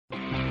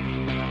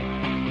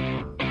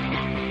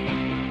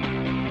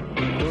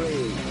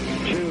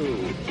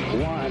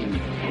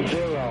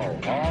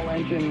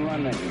Ignition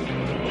running.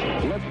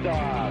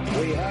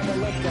 Liftoff. We have a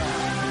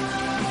liftoff.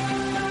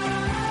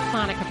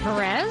 Monica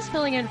Perez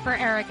filling in for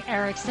Eric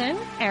Erickson.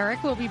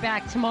 Eric will be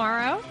back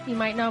tomorrow. You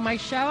might know my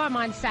show. I'm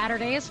on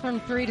Saturdays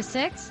from 3 to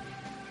 6.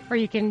 Or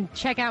you can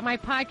check out my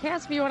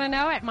podcast if you want to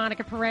know at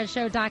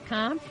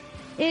MonicaPerezShow.com.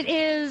 It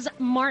is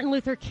Martin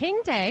Luther King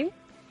Day.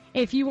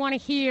 If you want to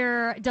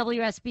hear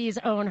WSB's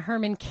own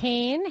Herman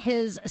Cain,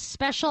 his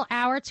special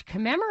hour to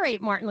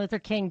commemorate Martin Luther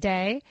King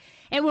Day,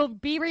 it will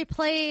be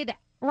replayed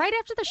right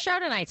after the show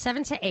tonight,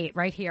 7 to 8,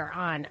 right here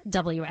on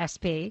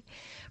WSB.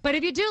 But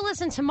if you do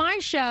listen to my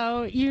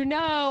show, you know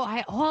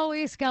I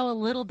always go a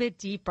little bit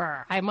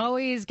deeper. I'm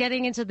always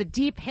getting into the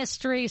deep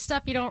history,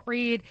 stuff you don't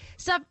read,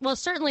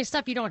 certainly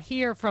stuff you don't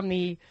hear from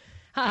the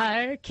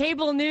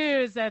cable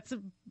news that's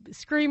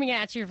screaming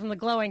at you from the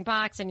glowing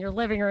box in your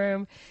living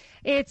room.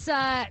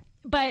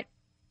 But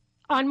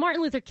on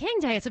Martin Luther King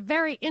Day, it's a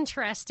very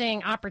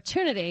interesting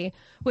opportunity,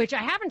 which I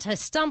happened to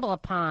stumble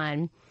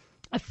upon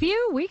a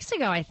few weeks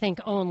ago, I think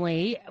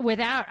only,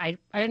 I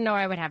didn't know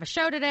I would have a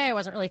show today. I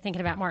wasn't really thinking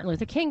about Martin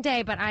Luther King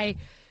Day, but I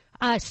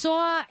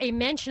saw a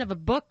mention of a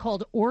book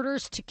called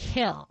Orders to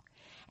Kill.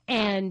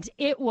 And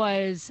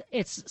the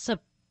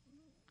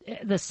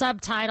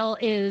subtitle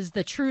is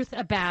The Truth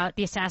About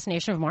the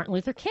Assassination of Martin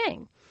Luther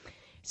King.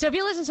 So if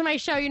you listen to my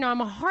show, you know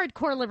I'm a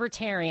hardcore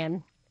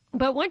libertarian.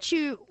 But once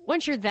you're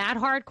that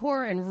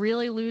hardcore and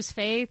really lose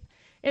faith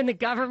in the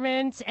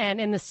government and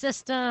in the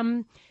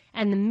system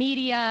and the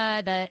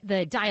media,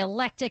 the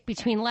dialectic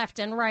between left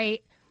and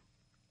right,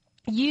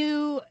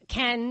 you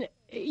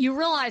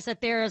realize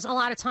that there's a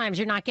lot of times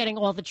you're not getting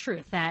all the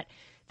truth, that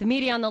the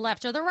media on the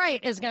left or the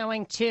right is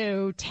going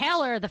to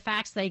tailor the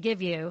facts they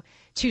give you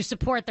to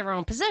support their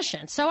own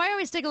position. So I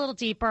always dig a little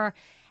deeper.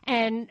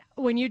 And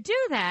when you do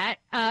that,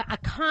 a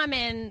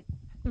common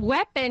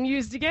weapon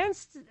used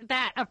against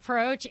that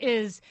approach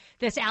is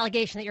this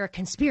allegation that you're a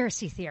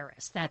conspiracy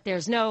theorist, that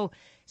there's no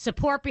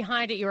support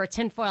behind it, you're a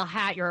tinfoil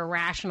hat, you're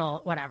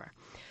irrational, whatever.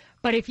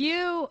 But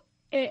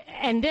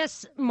and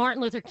this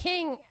Martin Luther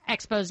King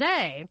expose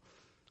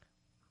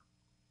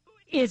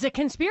is a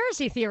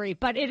conspiracy theory,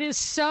 but it is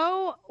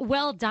so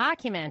well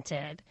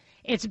documented.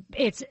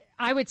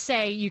 I would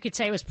say, you could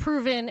say it was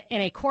proven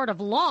in a court of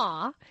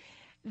law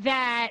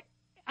that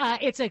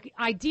it's an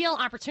ideal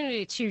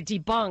opportunity to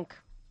debunk,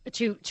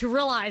 to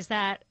realize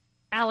that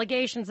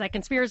allegations that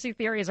conspiracy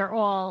theories are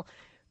all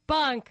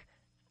bunk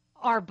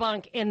are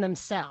bunk in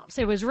themselves.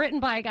 It was written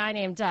by a guy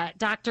named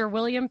Dr.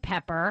 William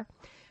Pepper,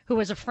 who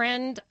was a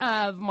friend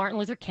of Martin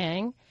Luther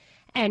King,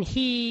 and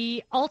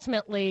he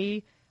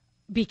ultimately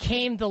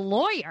became the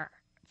lawyer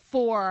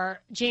for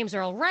James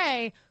Earl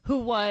Ray, who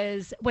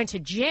went to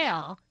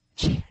jail.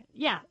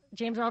 Yeah,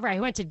 James Earl Ray,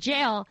 who went to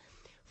jail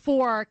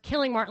for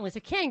killing Martin Luther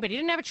King, but he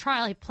didn't have a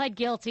trial. He pled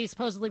guilty,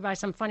 supposedly by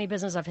some funny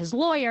business of his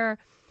lawyer.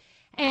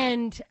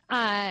 And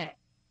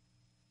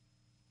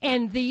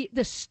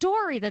the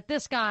story that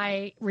this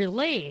guy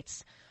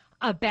relates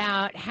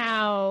about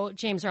how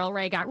James Earl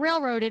Ray got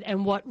railroaded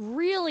and what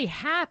really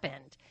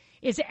happened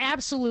is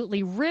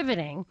absolutely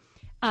riveting.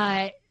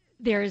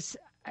 There's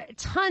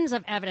tons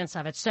of evidence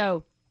of it.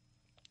 So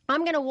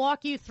I'm going to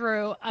walk you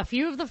through a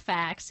few of the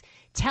facts,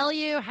 tell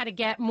you how to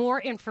get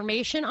more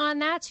information on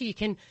that so you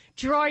can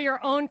draw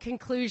your own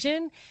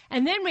conclusion.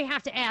 And then we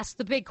have to ask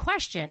the big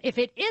question. If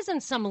it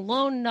isn't some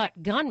lone nut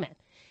gunman,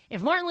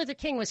 if Martin Luther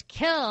King was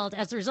killed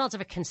as a result of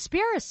a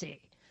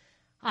conspiracy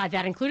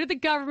that included the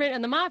government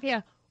and the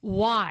mafia,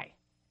 why?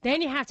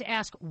 Then you have to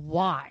ask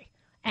why.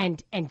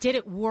 And did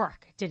it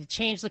work? Did it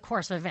change the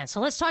course of events?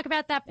 So let's talk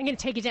about that. I'm going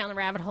to take you down the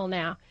rabbit hole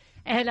now.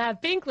 And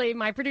Binkley,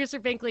 my producer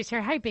Binkley's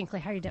here. Hi, Binkley.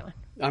 How are you doing?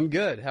 I'm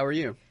good. How are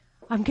you?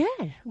 I'm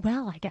good.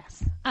 Well, I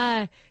guess.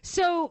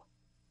 So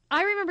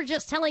I remember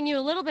just telling you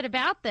a little bit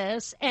about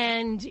this,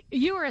 and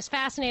you were as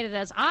fascinated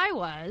as I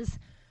was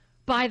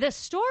by this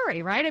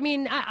story, right? I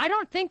mean, I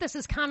don't think this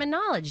is common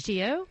knowledge. Do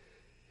you?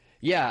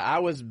 Yeah, I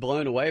was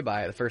blown away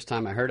by it the first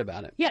time I heard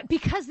about it. Yeah,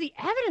 because the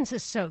evidence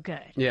is so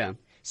good. Yeah.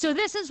 So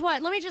this is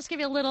let me just give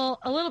you a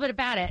little bit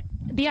about it.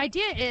 The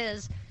idea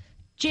is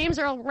James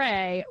Earl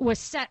Ray was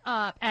set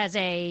up as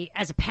a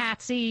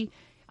patsy,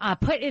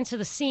 put into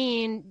the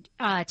scene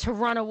to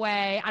run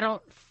away. I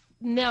don't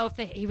know if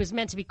he was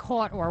meant to be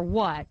caught or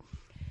what.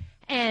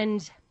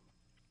 And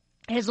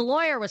his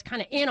lawyer was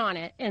kind of in on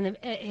it, and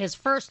his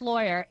first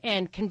lawyer,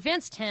 and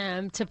convinced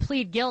him to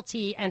plead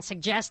guilty and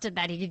suggested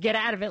that he could get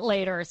out of it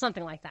later or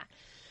something like that.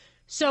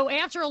 So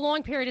after a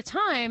long period of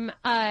time,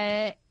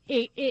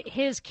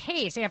 his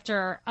case,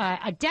 after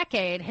a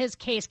decade, his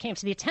case came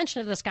to the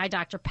attention of this guy,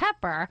 Dr.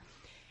 Pepper.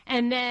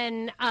 And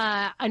then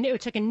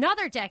it took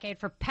another decade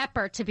for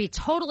Pepper to be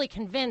totally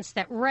convinced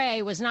that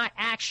Ray was not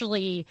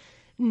actually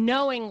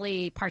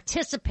knowingly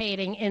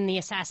participating in the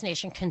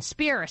assassination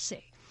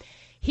conspiracy.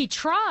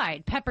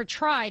 Pepper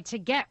tried to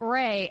get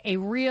Ray a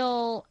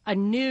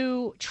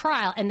new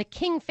trial, and the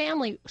King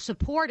family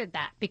supported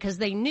that because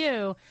they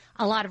knew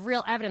a lot of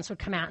real evidence would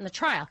come out in the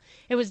trial.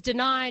 It was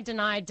denied.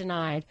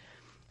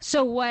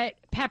 So what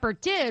Pepper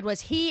did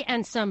was he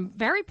and some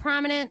very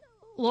prominent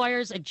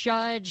lawyers, a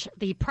judge.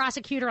 The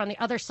prosecutor on the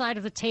other side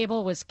of the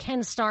table was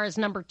Ken Starr's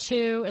number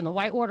 2 in the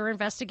Whitewater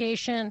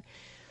investigation.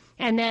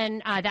 And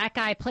then that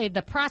guy played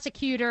the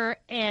prosecutor,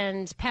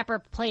 and Pepper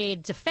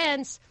played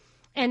defense.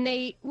 And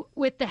they,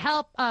 with the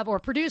help of, or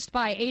produced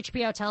by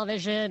HBO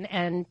Television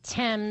and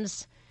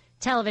Thames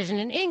Television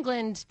in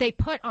England, they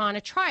put on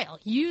a trial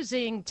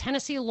using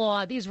Tennessee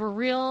law. These were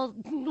real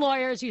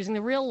lawyers using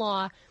the real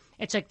law.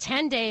 It took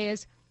 10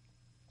 days.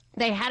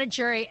 They had a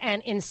jury,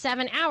 and in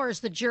 7 hours,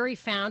 the jury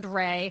found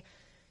Ray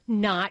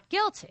not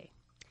guilty.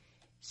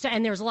 So,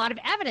 and there was a lot of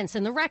evidence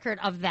in the record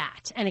of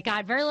that, and it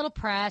got very little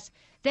press.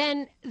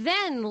 Then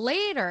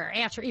later,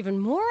 after even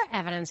more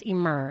evidence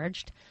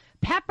emerged,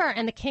 Pepper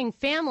and the King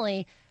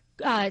family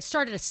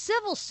started a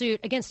civil suit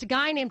against a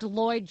guy named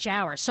Lloyd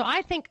Jowers. So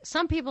I think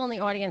some people in the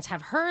audience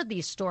have heard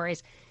these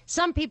stories.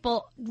 Some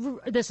people,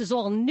 this is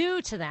all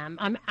new to them.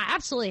 I'm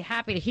absolutely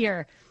happy to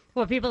hear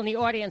what people in the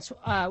audience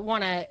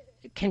want to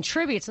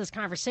contribute to this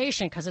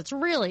conversation, because it's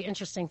really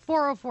interesting.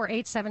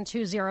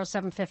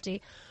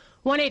 404-872-0750,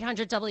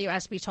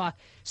 1-800-WSB-TALK.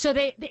 So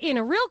they, in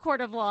a real court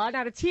of law,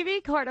 not a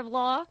TV court of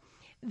law,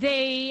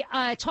 they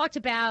talked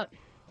about,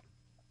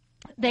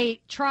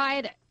 they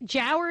tried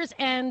Jowers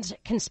and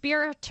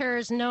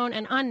conspirators known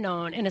and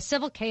unknown in a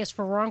civil case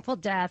for wrongful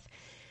death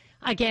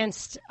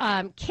against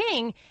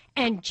King,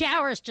 and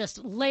Jowers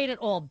just laid it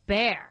all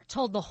bare,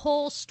 told the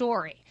whole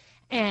story.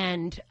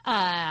 And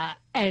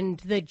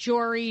the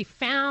jury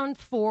found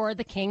for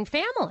the King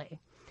family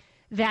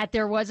that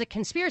there was a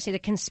conspiracy. The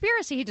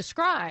conspiracy he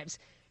describes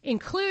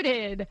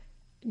included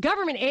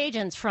government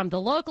agents from the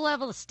local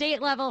level, the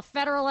state level,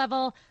 federal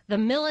level, the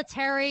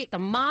military, the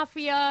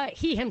mafia.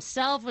 He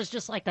himself was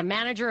just like the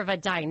manager of a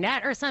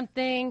dinette or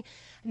something.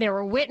 There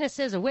were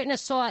witnesses. A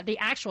witness saw the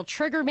actual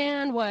trigger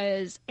man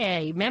was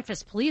a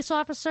Memphis police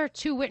officer.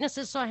 2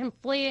 witnesses saw him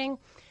fleeing.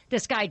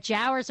 This guy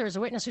Jowers, there was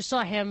a witness who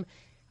saw him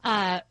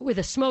with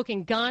a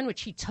smoking gun,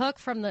 which he took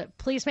from the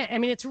policeman. I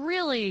mean, it's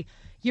really,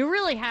 you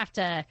really have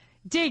to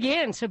dig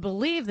in to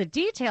believe the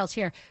details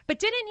here. But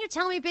didn't you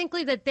tell me,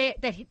 Binkley,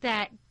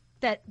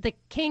 that the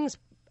Kings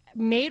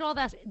made all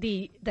that,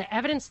 the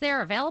evidence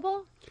there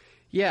available?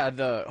 Yeah,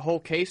 the whole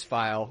case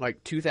file,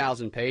 like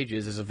 2,000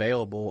 pages, is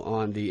available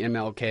on the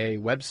MLK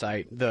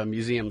website, the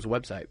museum's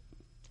website.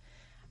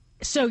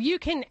 So you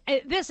can,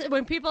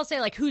 when people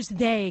say, like, who's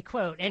they,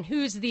 quote, and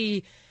who's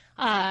the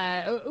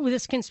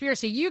this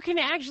conspiracy, you can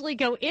actually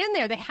go in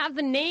there. They have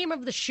the name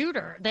of the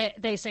shooter that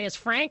they say is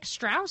Frank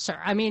Strausser.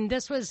 I mean,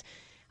 this was,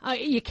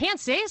 you can't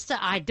say stuff.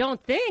 I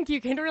don't think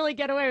you can really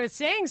get away with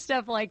saying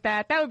stuff like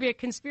that. That would be a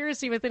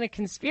conspiracy within a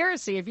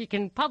conspiracy if you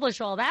can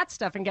publish all that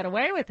stuff and get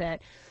away with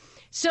it.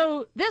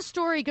 So this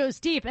story goes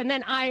deep. And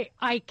then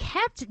I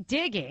kept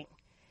digging.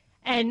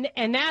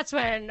 And that's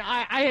when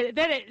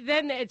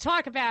then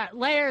talk about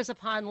layers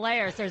upon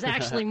layers. There's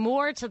actually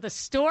more to the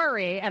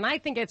story, and I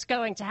think it's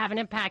going to have an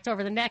impact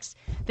over the next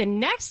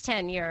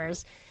 10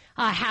 years,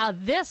 how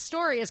this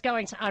story is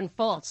going to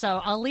unfold.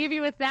 So I'll leave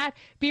you with that.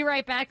 Be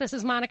right back. This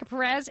is Monica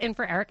Perez in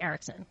for Eric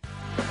Erickson.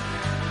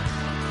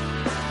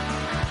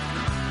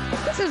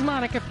 This is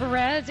Monica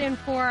Perez in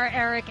for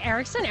Eric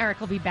Erickson.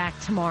 Eric will be back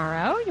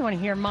tomorrow. You want to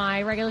hear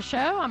my regular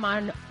show? I'm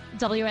on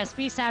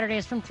WSB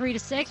Saturdays from 3 to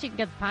 6. You can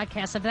get the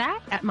podcast of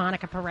that at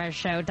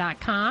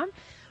MonicaPerezShow.com.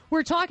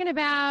 We're talking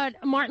about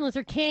Martin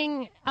Luther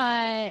King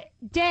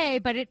Day,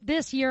 but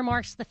this year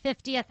marks the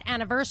 50th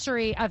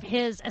anniversary of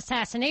his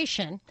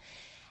assassination.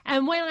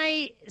 And when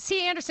I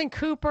see Anderson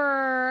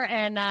Cooper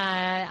and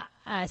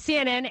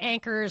CNN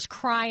anchors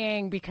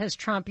crying because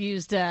Trump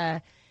used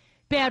a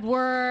bad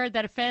word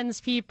that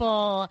offends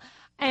people,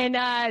 and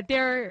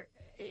they're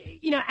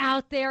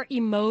out there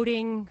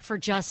emoting for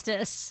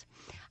justice,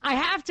 I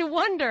have to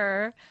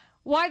wonder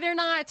why they're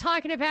not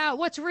talking about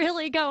what's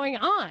really going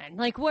on,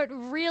 like what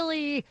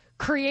really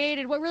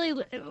created, what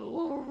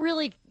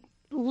really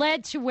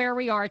led to where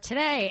we are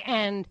today.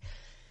 And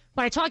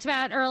what I talked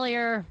about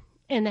earlier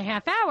in the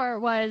half hour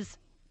was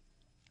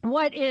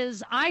what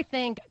is, I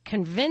think,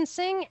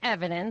 convincing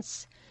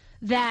evidence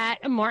that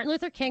Martin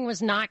Luther King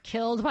was not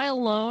killed by a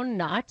lone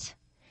nut,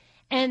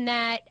 and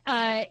that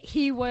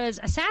he was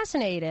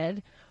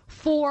assassinated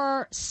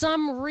for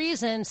some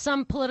reason,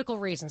 some political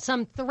reason,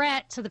 some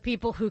threat to the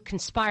people who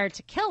conspired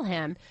to kill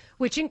him,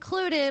 which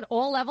included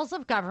all levels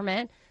of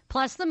government,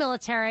 plus the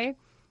military,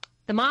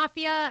 the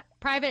mafia,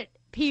 private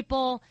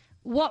people.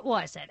 What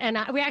was it? And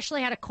we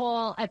actually had a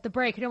call at the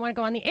break. I didn't want to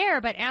go on the air,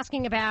 but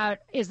asking about,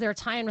 is there a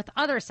tie-in with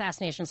other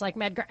assassinations like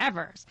Medgar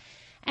Evers?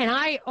 And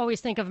I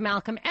always think of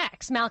Malcolm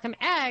X. Malcolm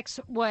X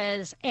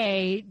was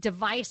a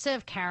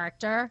divisive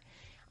character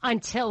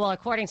until, well,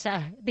 according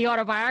to the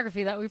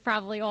autobiography that we've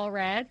probably all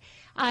read,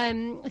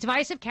 a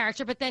divisive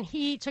character, but then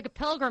he took a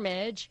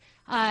pilgrimage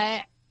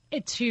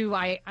to,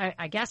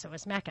 I guess it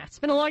was Mecca. It's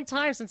been a long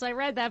time since I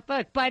read that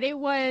book, but it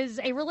was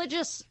a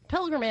religious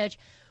pilgrimage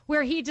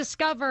where he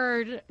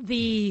discovered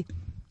the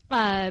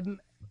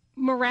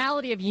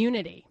morality of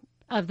unity,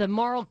 of the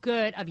moral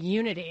good of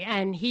unity,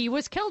 and he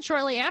was killed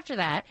shortly after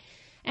that.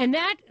 And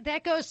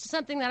that goes to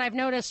something that I've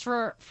noticed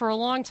for a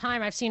long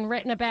time. I've seen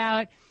written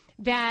about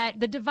that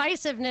the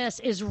divisiveness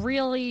is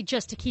really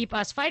just to keep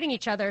us fighting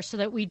each other so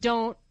that we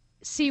don't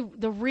see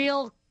the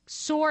real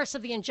source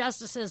of the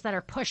injustices that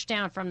are pushed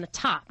down from the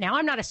top. Now,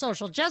 I'm not a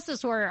social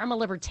justice warrior. I'm a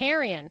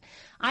libertarian.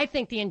 I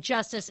think the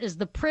injustice is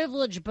the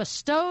privilege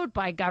bestowed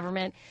by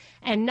government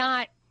and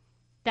not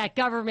that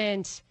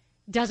government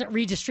doesn't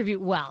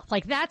redistribute wealth.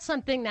 Like, that's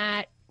something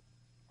that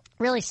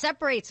really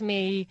separates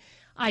me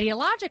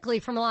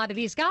ideologically from a lot of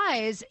these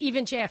guys.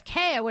 Even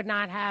JFK, I would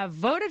not have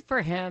voted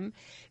for him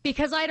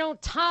because I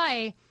don't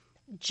tie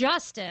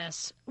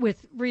justice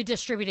with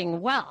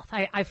redistributing wealth.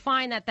 I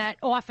find that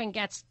often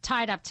gets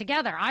tied up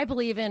together. I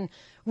believe in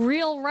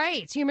real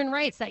rights, human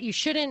rights, that you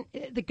shouldn't,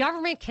 the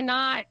government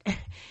cannot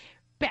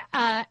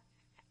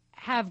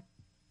have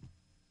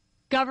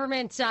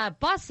government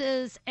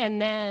buses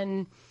and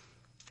then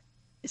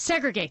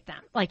segregate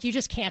them. Like, you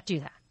just can't do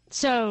that.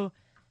 So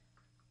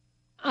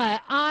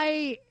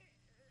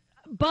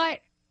but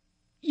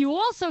you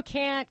also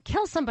can't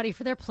kill somebody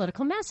for their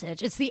political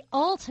message. It's the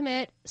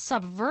ultimate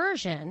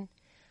subversion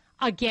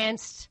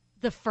against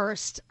the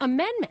First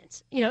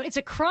Amendment. You know, it's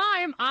a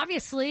crime,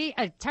 obviously,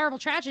 a terrible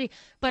tragedy,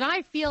 but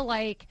I feel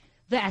like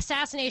the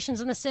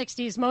assassinations in the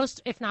 60s,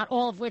 most, if not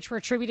all of which were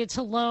attributed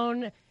to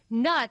lone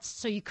nuts,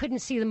 so you couldn't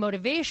see the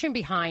motivation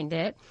behind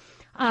it.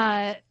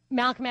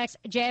 Malcolm X,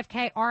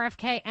 JFK,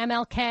 RFK,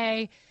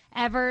 MLK,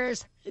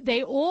 Evers,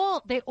 they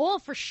all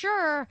for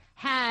sure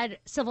had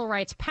civil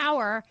rights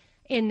power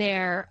in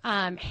their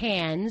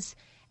hands,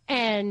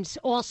 and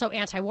also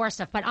anti-war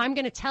stuff. But I'm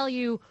going to tell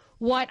you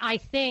what I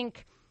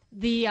think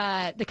the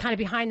kind of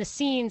behind the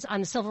scenes on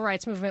the civil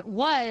rights movement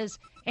was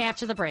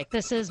after the break.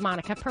 This is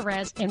Monica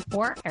Perez in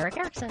for Eric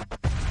Erickson.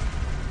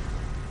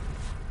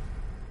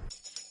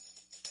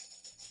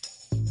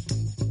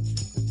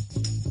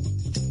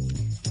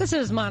 This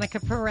is Monica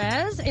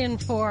Perez in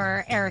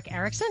for Eric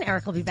Erickson.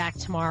 Eric will be back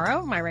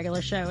tomorrow. My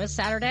regular show is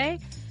Saturday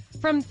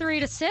from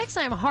 3 to 6.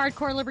 I'm a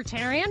hardcore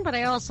libertarian, but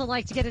I also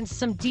like to get into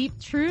some deep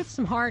truth,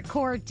 some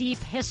hardcore deep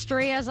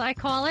history, as I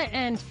call it.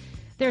 And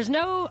there's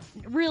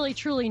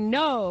truly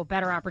no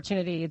better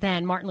opportunity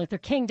than Martin Luther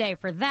King Day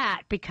for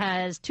that,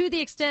 because to the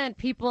extent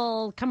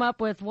people come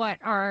up with what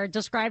are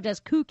described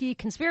as kooky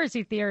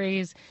conspiracy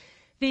theories,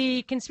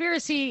 the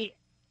conspiracy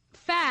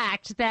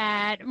fact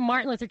that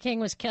Martin Luther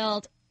King was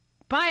killed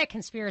by a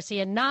conspiracy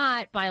and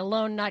not by a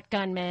lone nut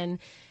gunman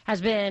has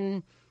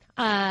been,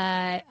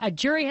 a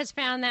jury has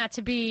found that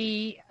to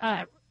be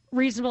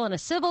reasonable in a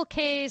civil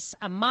case.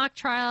 A mock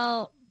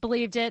trial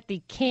believed it.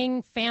 The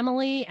King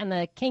family and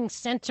the King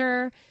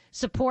Center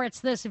supports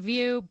this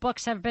view.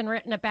 Books have been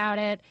written about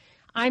it.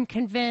 I'm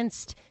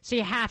convinced. So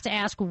you have to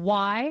ask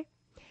why.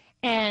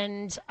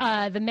 And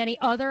the many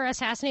other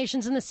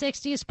assassinations in the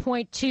 60s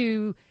point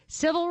to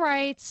civil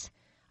rights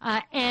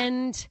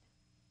and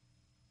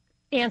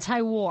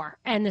anti-war.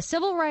 And the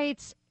civil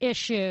rights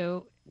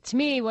issue, to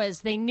me,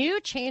 was they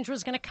knew change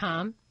was going to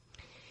come,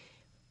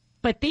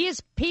 but these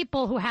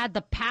people who had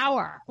the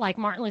power, like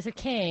Martin Luther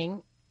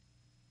King,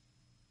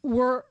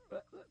 were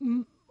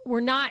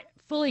not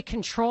fully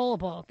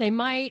controllable. They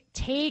might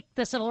take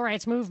the civil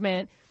rights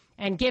movement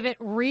and give it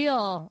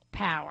real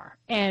power.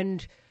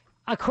 And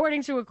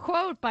according to a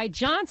quote by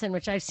Johnson,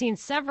 which I've seen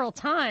several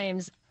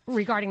times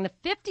regarding the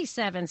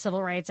 57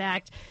 Civil Rights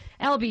Act,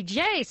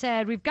 LBJ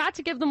said, "We've got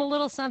to give them a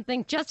little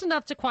something, just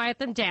enough to quiet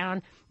them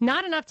down,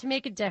 not enough to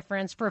make a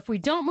difference, for if we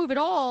don't move at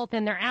all,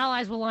 then their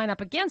allies will line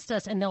up against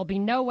us and there'll be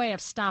no way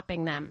of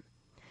stopping them."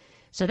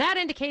 So that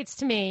indicates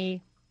to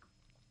me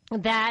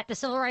that the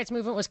civil rights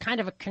movement was kind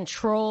of a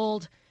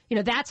controlled,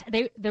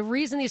 the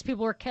reason these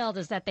people were killed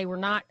is that they were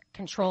not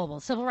controllable.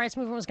 The civil rights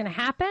movement was going to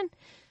happen,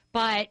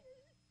 but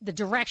the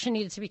direction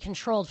needed to be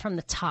controlled from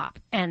the top,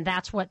 and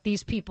that's what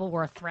these people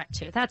were a threat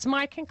to. That's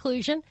my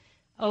conclusion.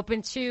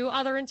 Open to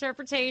other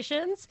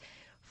interpretations.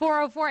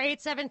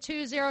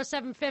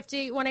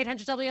 404-872-0750,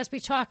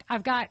 1-800-WSB-TALK.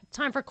 I've got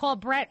time for a call.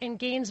 Brett in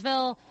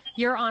Gainesville,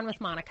 you're on with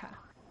Monica.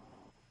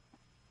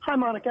 Hi,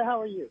 Monica. How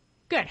are you?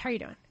 Good. How are you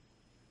doing?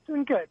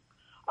 Doing good.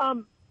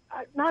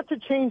 Not to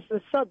change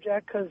the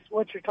subject, because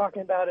what you're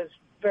talking about is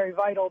very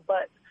vital,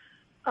 but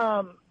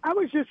I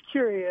was just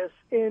curious,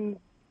 in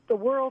the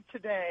world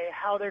today,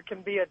 how there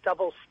can be a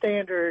double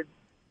standard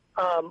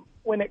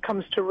when it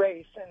comes to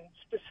race, and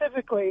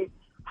specifically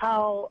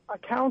how a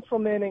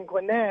councilman in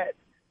Gwinnett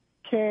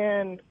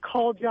can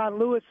call John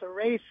Lewis a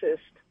racist,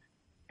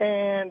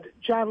 and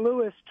John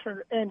Lewis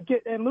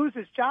lose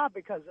his job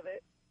because of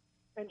it,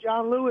 and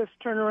John Lewis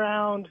turn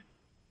around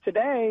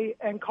today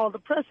and call the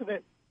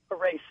president a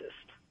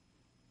racist.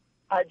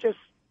 I just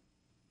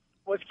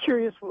was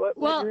curious what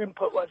your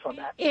input was on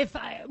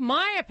that.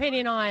 My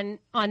opinion on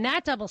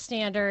that double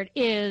standard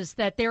is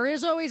that there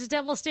is always a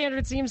double standard,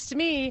 it seems to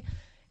me,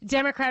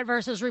 Democrat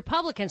versus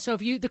Republican. So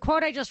the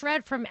quote I just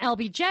read from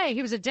LBJ,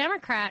 he was a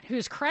Democrat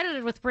who's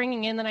credited with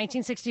bringing in the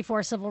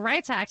 1964 Civil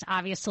Rights Act,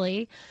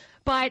 obviously.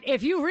 But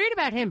if you read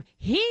about him,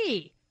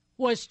 he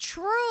was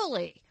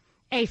truly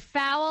a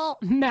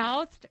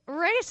foul-mouthed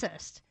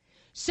racist.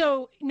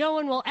 So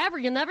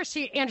you'll never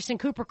see Anderson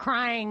Cooper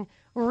crying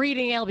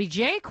reading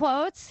LBJ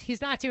quotes.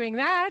 He's not doing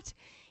that.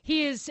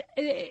 he is.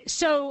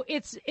 So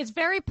it's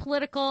very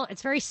political.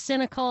 It's very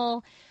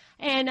cynical,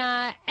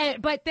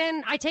 but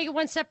then I take it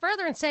one step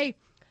further and say,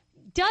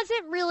 does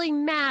it really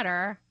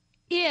matter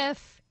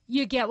if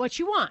you get what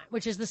you want,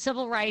 which is the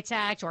Civil Rights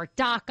Act or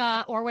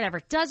DACA or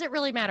whatever? Does it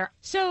really matter?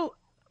 So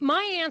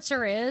my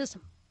answer is,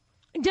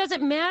 does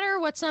it matter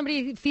what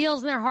somebody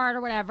feels in their heart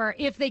or whatever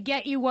if they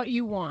get you what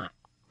you want?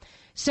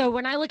 So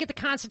when I look at the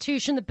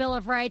Constitution, the Bill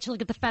of Rights, you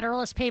look at the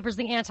Federalist Papers,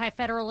 the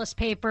Anti-Federalist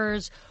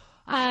Papers,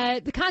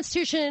 the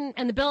Constitution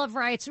and the Bill of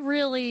Rights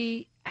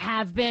really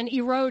have been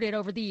eroded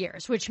over the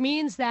years, which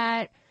means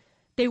that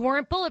they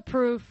weren't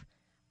bulletproof.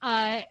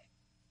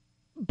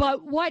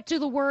 But what do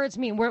the words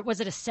mean? Was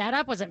it a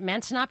setup? Was it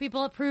meant to not be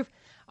bulletproof?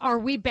 Are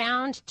we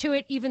bound to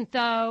it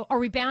are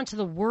we bound to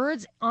the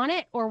words on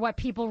it, or what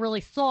people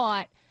really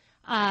thought,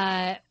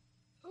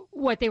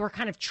 what they were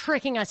kind of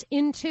tricking us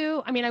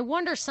into? I mean, I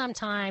wonder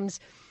sometimes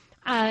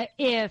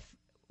if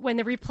when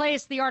they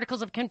replaced the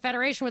Articles of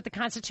Confederation with the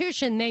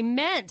Constitution, they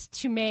meant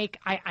to make,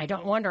 I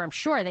don't wonder, I'm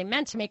sure, they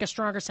meant to make a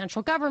stronger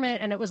central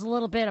government, and it was a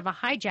little bit of a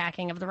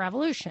hijacking of the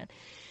revolution.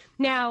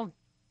 Now,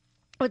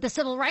 with the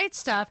civil rights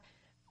stuff,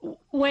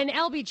 when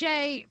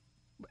LBJ,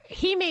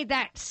 he made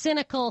that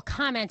cynical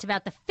comment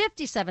about the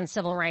 57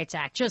 Civil Rights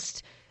Act,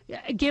 just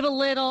give a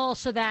little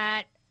so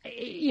that,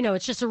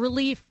 it's just a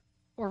relief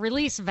or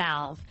release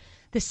valve.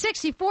 The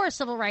 64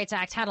 Civil Rights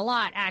Act had a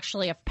lot,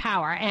 actually, of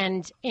power.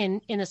 And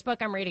in this book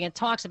I'm reading, it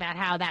talks about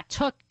how that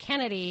took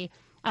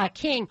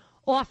King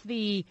off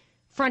the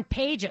front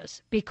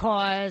pages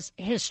because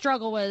his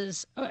struggle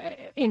was,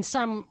 in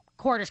some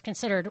quarters,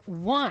 considered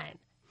won.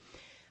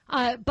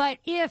 But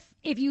if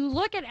you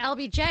look at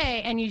LBJ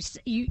and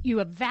you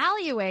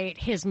evaluate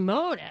his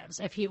motives,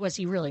 was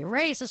he really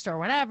racist or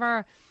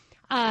whatever,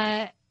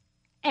 and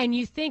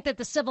you think that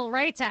the Civil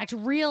Rights Act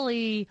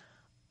really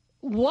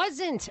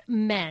wasn't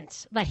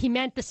meant, that he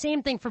meant the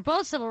same thing for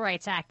both Civil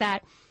Rights Act,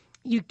 that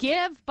you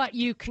give but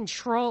you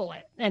control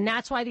it, and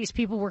that's why these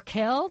people were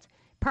killed,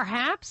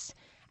 perhaps.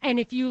 And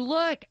if you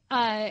look,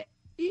 when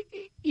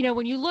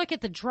you look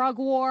at the drug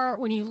war,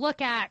 when you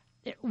look at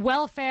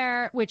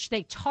welfare, which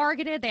they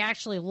targeted, they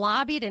actually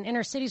lobbied in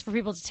inner cities for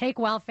people to take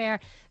welfare.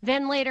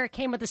 Then later it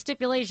came with the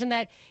stipulation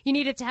that you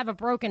needed to have a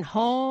broken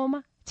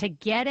home to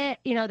get it.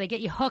 They get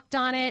you hooked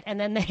on it, and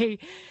then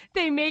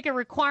they make a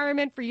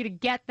requirement for you to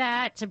get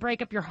that to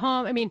break up your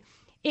home. I mean,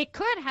 it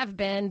could have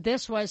been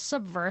this was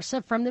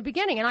subversive from the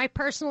beginning, and I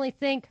personally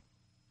think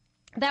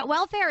that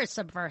welfare is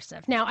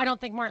subversive. Now, I don't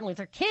think Martin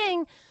Luther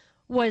King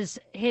was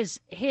his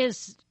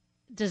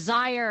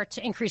desire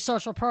to increase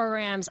social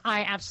programs,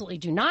 I absolutely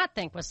do not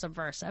think was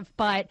subversive,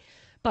 but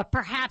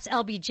perhaps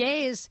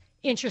LBJ's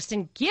interest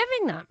in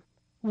giving them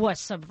was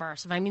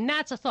subversive. I mean,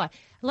 that's a thought.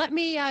 Let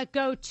me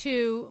go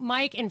to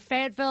Mike in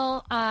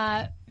Fayetteville.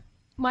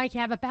 Mike, you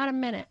have about a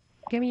minute.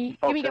 Give me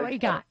what you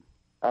got.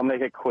 I'll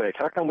make it quick.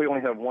 How come we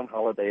only have one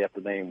holiday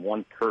after name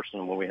one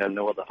person when we have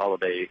no other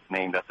holiday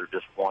named after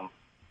just one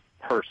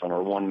person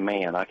or one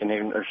man? I can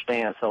even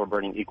understand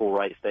celebrating Equal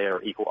Rights Day or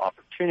Equal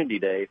Opportunity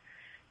Day,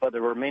 but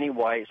there were many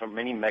whites or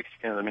many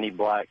Mexicans or many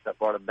blacks that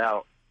brought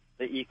about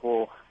the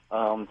equal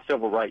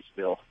civil rights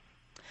bill.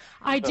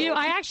 I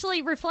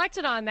actually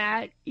reflected on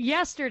that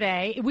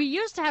yesterday. We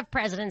used to have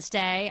President's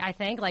Day, I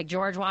think, like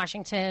George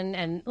Washington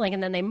and Lincoln,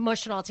 then they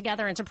mushed it all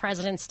together into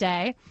President's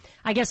Day.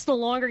 I guess the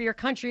longer your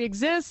country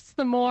exists,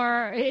 the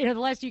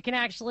less you can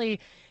actually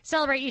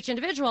celebrate each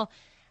individual.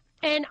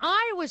 And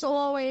I was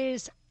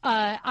always,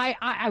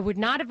 I would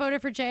not have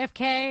voted for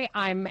JFK.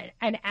 I'm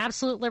an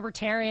absolute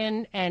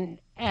libertarian, and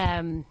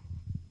I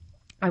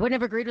wouldn't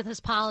have agreed with his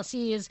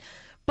policies.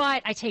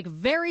 But I take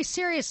very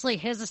seriously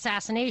his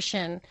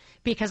assassination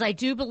because I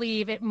do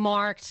believe it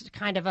marked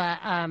kind of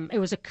it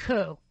was a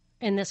coup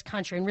in this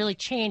country and really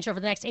changed over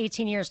the next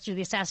 18 years through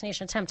the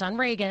assassination attempt on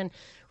Reagan,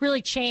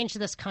 really changed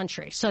this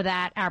country so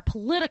that our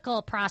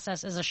political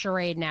process is a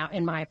charade now,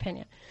 in my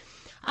opinion.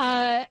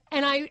 And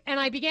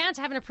I began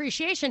to have an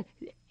appreciation,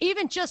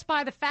 even just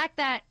by the fact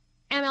that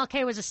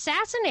MLK was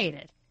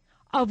assassinated,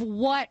 of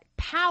what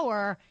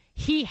power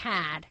he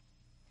had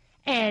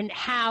and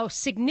how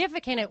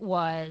significant it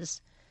was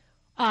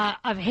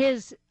of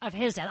his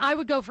death. I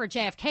would go for a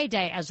JFK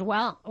Day as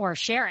well, or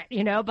share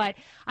it, but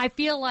I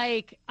feel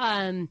like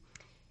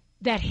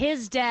that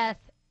his death,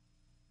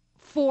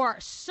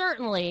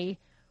 certainly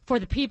for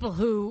the people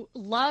who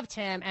loved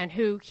him and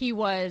who he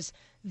was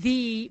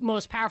the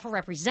most powerful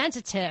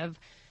representative,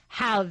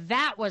 how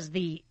that was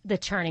the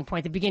turning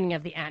point, the beginning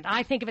of the end.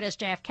 I think of it as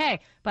JFK,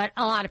 but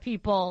a lot of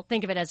people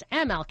think of it as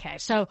MLK.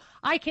 So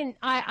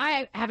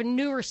I have a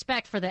new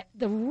respect for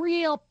the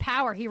real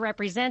power he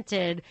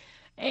represented,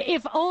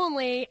 if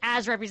only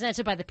as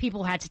represented by the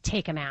people who had to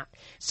take him out.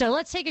 So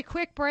let's take a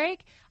quick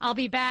break. I'll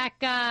be back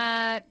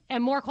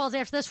and more calls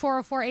after this,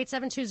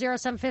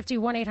 404-872-0750,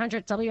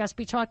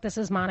 1-800-WSB Talk. This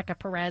is Monica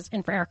Perez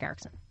in for Eric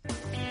Erickson.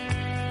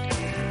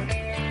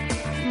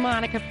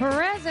 Monica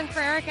Perez in for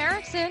Eric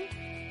Erickson.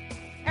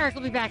 Eric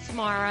will be back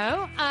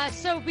tomorrow.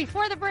 So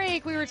before the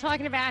break, we were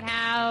talking about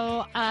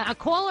how a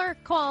caller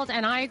called,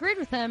 and I agreed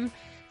with him,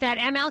 that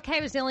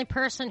MLK was the only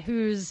person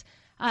whose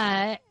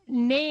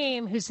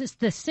name who's just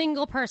the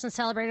single person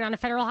celebrated on a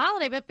federal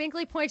holiday. But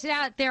Binkley pointed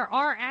out there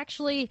are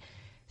actually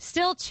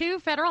still 2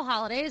 federal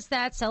holidays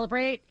that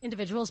celebrate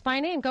individuals by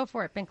name. Go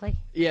for it, Binkley.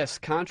 Yes,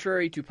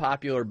 contrary to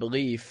popular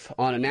belief,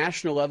 on a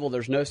national level,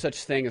 there's no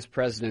such thing as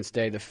President's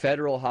Day. The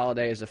federal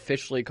holiday is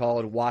officially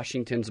called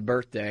Washington's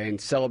birthday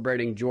and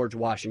celebrating George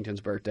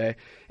Washington's birthday.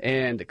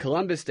 And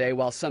Columbus Day,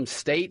 while some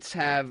states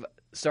have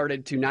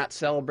started to not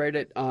celebrate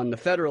it, on the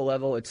federal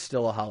level, it's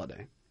still a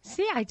holiday.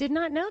 See, I did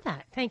not know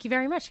that. Thank you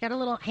very much. Got a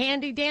little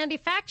handy-dandy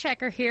fact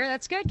checker here.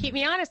 That's good. Keep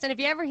me honest. And if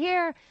you ever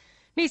hear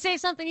me say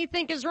something you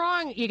think is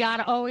wrong, you got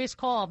to always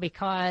call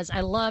because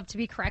I love to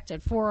be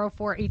corrected.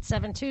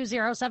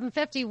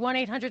 404-872-0750,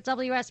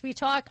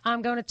 1-800-WSB-TALK.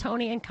 I'm going to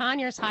Tony in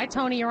Conyers. Hi,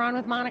 Tony. You're on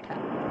with Monica.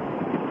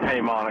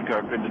 Hey,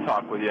 Monica. Good to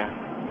talk with you.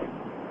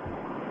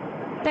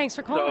 Thanks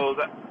for calling.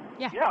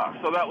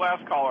 So that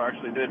last caller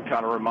actually did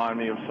kind of remind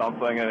me of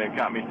something, and it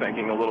got me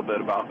thinking a little bit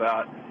about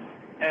that.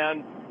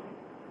 And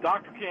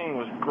Dr. King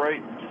was a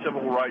great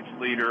civil rights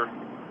leader,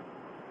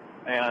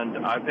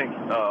 and I think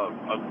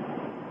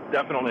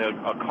definitely a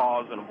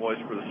cause and a voice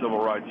for the Civil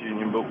Rights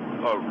Union. But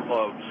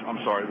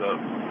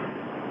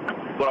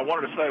what I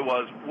wanted to say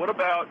was, what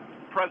about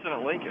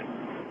President Lincoln?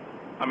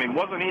 I mean,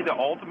 wasn't he the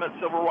ultimate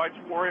civil rights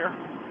warrior?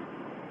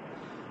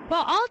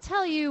 Well, I'll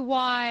tell you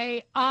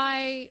why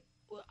I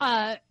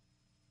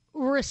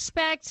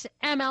respect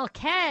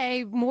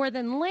MLK more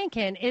than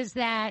Lincoln is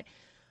that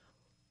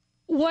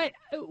with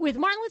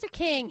Martin Luther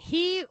King,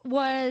 he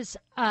was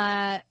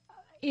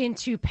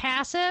into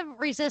passive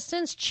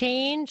resistance,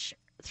 change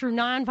through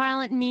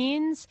nonviolent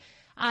means.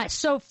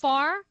 So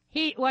far,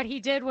 what he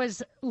did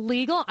was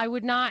legal. I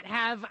would not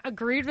have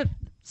agreed with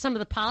some of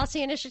the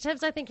policy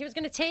initiatives I think he was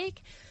going to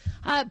take.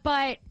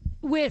 But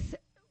with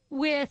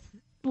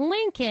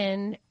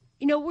Lincoln,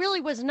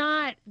 really was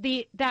not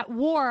that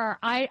war.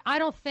 I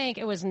don't think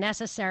it was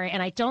necessary,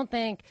 and I don't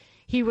think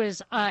he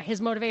was his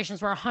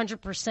motivations were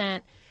 100%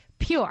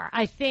 pure.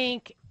 I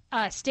think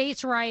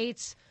states'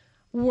 rights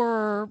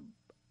were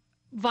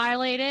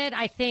violated.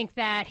 I think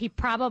that he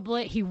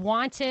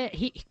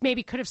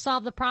maybe could have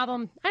solved the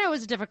problem. I know it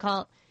was a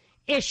difficult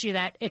issue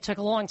that it took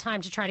a long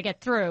time to try to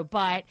get through,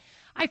 but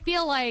I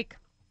feel like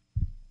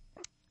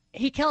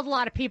he killed a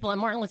lot of people,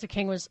 and Martin Luther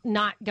King was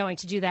not going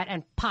to do that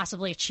and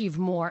possibly achieve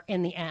more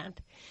in the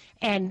end.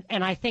 And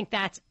I think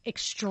that's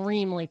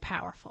extremely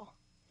powerful.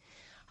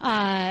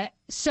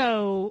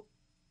 So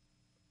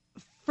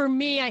for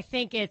me, I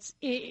think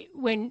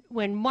when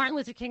Martin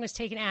Luther King was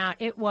taken out,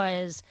 it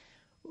was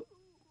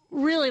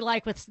really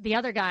like with the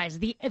other guys,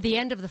 the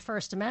end of the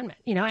First Amendment,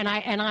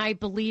 and I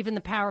believe in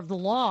the power of the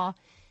law,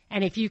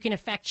 and if you can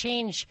effect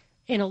change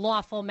in a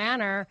lawful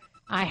manner,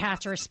 I have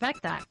to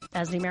respect that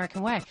as the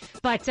American way.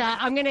 But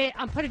I'm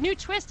put a new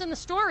twist in the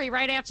story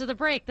right after the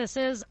break. This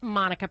is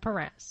Monica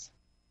Perez.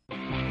 3,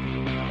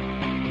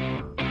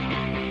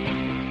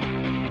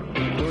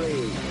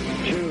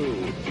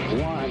 2,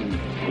 1,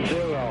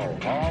 0.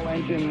 All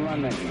engine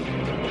running.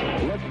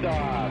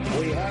 Liftoff.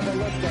 We have a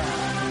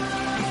liftoff.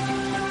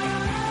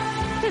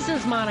 This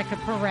is Monica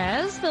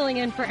Perez filling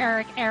in for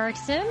Eric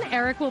Erickson.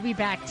 Eric will be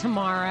back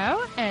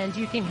tomorrow, and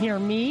you can hear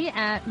me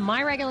at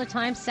my regular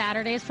time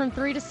Saturdays from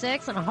 3 to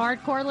 6. I'm a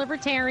hardcore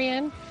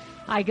libertarian.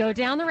 I go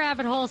down the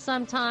rabbit hole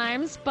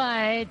sometimes,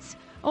 but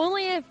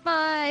only if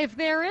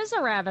there is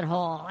a rabbit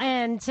hole.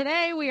 And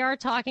today we are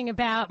talking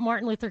about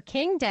Martin Luther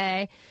King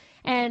Day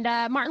and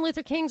Martin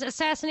Luther King's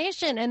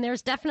assassination, and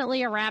there's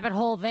definitely a rabbit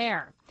hole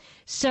there.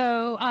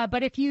 So,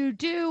 but if you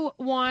do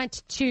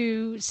want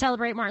to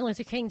celebrate Martin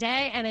Luther King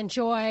Day and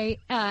enjoy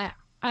a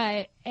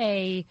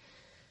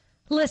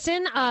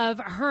listen of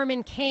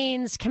Herman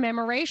Cain's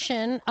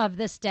commemoration of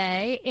this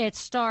day, it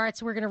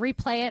starts, we're going to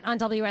replay it on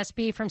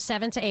WSB from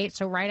 7 to 8,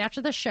 so right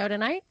after the show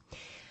tonight.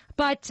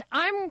 But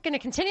I'm going to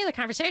continue the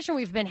conversation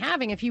we've been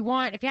having. If you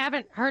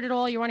haven't heard it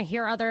all, you want to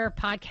hear other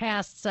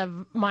podcasts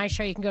of my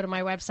show, you can go to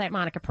my website,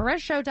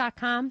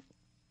 MonicaPerezShow.com.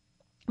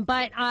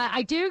 But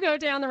I do go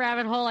down the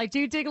rabbit hole. I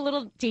do dig a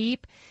little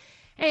deep.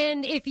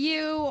 And if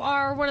you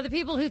are one of the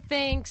people who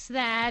thinks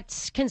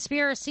that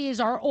conspiracies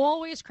are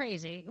always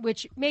crazy,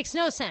 which makes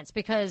no sense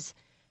because,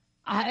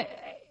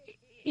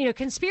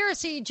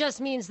 conspiracy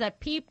just means that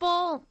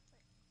people,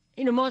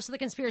 most of the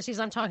conspiracies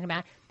I'm talking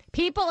about,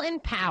 people in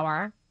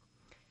power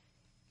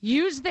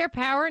use their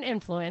power and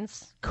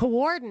influence,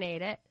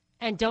 coordinate it,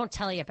 and don't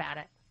tell you about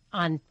it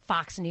on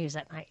Fox News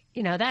at night.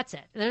 That's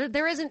it.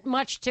 There isn't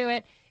much to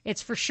it.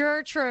 It's for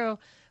sure true.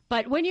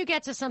 But when you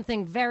get to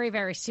something very,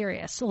 very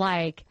serious,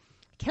 like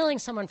killing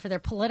someone for their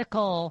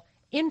political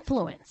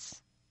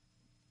influence,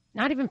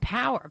 not even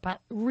power, but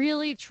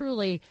really,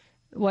 truly,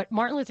 what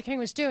Martin Luther King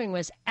was doing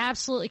was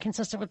absolutely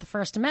consistent with the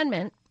First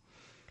Amendment.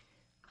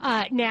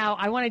 Now,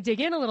 I want to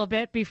dig in a little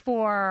bit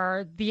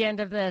before the end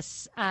of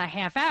this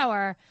half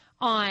hour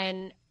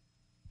on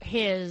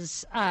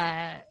his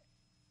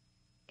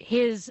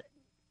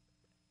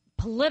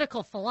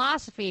political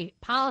philosophy,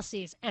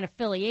 policies, and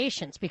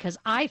affiliations, because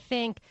I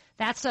think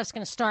that stuff's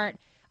going to start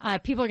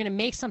people are going to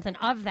make something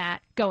of that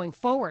going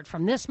forward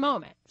from this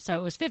moment. So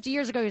it was 50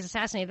 years ago he was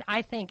assassinated.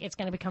 I think it's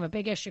going to become a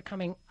big issue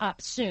coming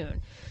up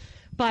soon.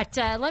 But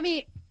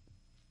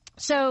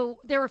so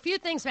there were a few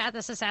things about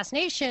this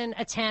assassination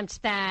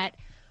attempt that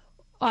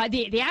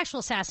the actual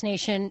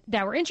assassination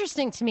that were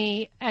interesting to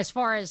me as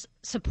far as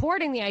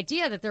supporting the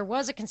idea that there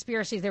was a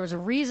conspiracy, there was a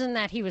reason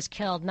that he was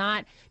killed,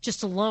 not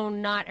just a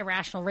lone, not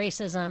irrational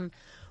racism.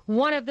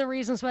 One of the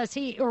reasons was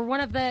one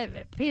of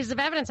the pieces of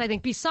evidence, I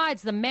think,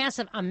 besides the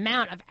massive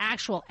amount of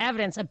actual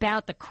evidence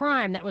about the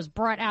crime that was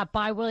brought out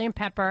by William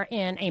Pepper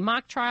in a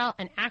mock trial,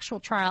 an actual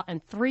trial,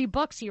 and 3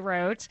 books he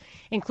wrote,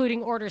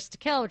 including Orders to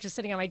Kill, which is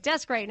sitting on my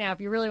desk right now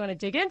if you really want to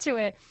dig into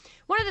it.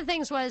 One of the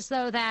things was,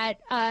 though, that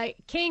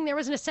King, there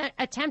was an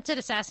attempted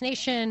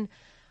assassination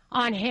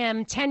on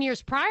him 10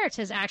 years prior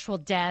to his actual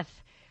death.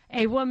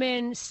 A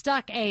woman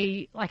stuck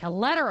a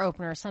letter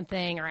opener or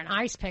something, or an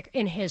ice pick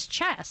in his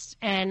chest,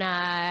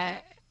 and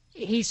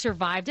he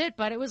survived it,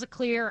 but it was a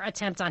clear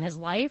attempt on his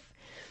life.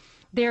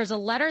 There's a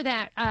letter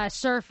that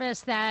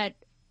surfaced that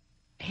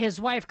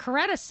his wife,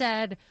 Coretta,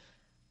 said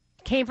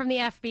came from the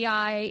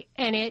FBI,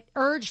 and it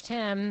urged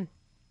him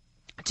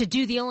to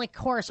do the only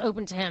course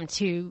open to him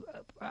to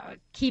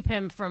keep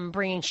him from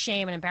bringing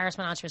shame and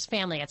embarrassment onto his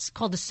family. It's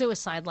called the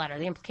suicide letter.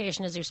 The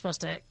implication is he was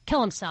supposed to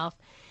kill himself.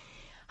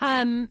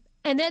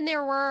 And then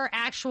there were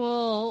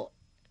actual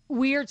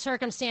weird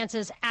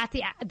circumstances at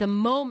the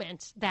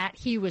moment that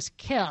he was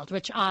killed,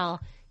 which I'll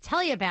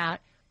tell you about.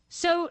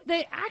 So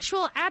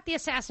at the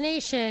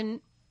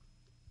assassination,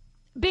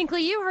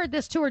 Binkley, you heard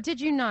this too, or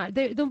did you not?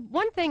 The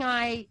one thing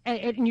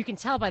and you can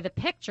tell by the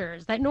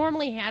pictures, that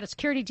normally he had a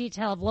security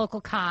detail of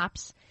local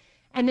cops,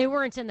 and they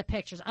weren't in the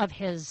pictures of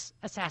his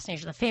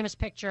assassination. The famous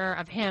picture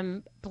of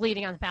him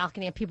bleeding on the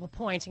balcony and people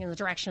pointing in the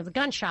direction of the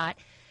gunshot.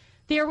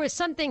 There was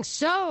something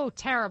so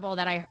terrible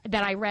that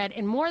I read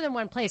in more than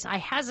one place. I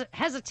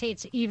hesitate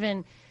to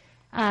even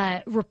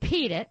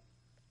repeat it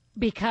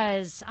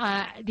because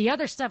the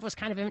other stuff was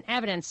kind of in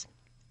evidence.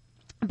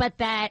 But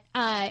that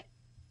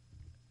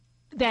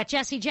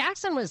Jesse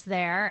Jackson was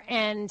there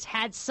and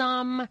had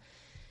some.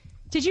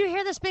 Did you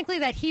hear this, Binkley?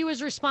 That he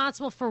was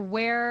responsible for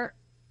where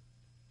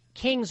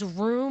King's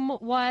room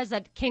was.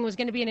 That King was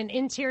going to be in an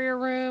interior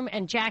room,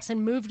 and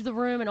Jackson moved the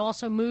room and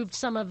also moved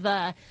some of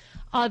the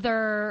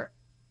other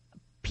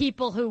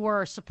people who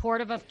were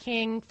supportive of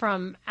King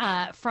from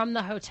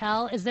the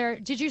hotel.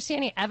 Did you see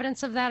any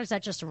evidence of that, or is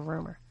that just a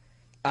rumor?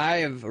 I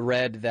have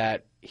read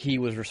that he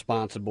was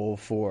responsible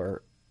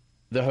for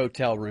the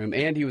hotel room,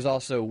 and he was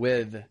also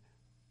with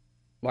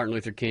Martin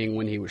Luther King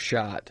when he was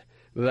shot.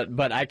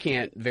 But I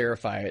can't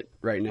verify it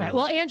right now. Right.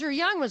 Well, Andrew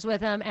Young was with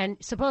him, and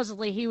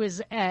supposedly he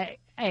was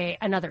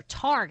another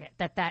target,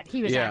 that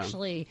he was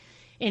actually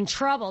in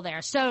trouble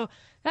there. So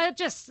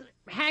just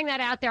hang that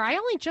out there. I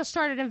only just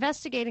started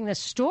investigating this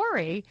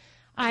story,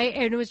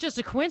 and it was just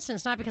a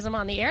coincidence, not because I'm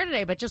on the air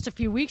today, but just a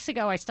few weeks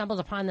ago I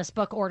stumbled upon this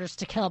book, Orders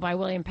to Kill by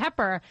William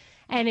Pepper,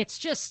 and it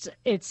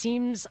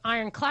seems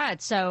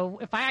ironclad. So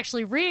if I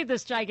actually read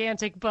this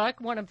gigantic book,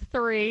 one of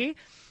 3,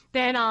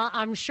 then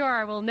I'm sure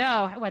I will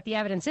know what the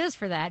evidence is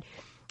for that.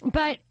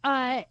 But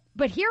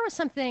here was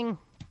something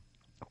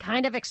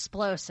kind of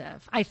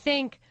explosive.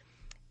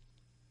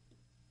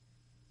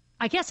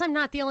 I guess I'm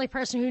not the only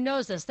person who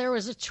knows this. There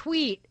was a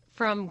tweet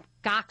from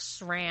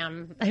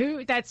Goxram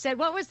that said,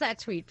 what was that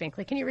tweet,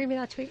 Binkley? Can you read me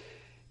that tweet?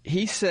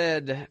 He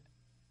said,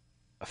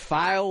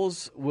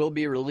 files will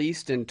be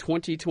released in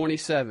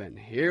 2027.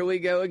 Here we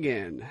go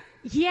again.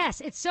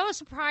 Yes, it so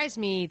surprised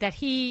me that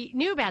he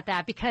knew about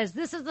that, because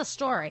this is the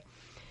story.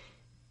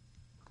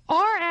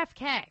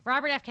 RFK,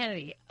 Robert F.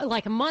 Kennedy,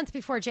 like a month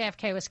before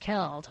JFK was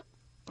killed,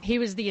 he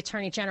was the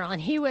Attorney General,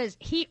 and he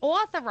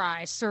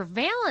authorized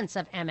surveillance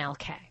of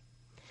MLK.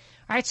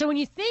 All right, so when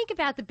you think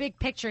about the big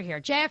picture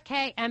here,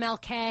 JFK,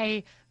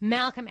 MLK,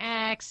 Malcolm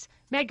X,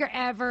 Medgar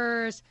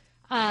Evers,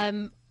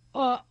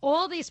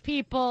 all these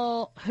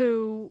people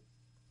who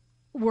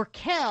were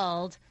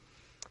killed,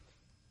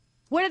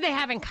 what did they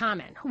have in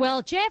common?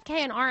 Well, JFK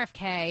and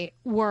RFK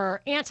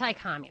were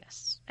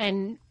anti-communists,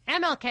 and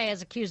MLK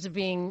is accused of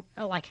being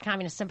like a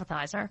communist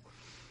sympathizer.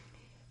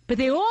 But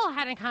they all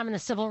had in common the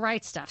civil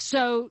rights stuff.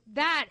 So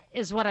that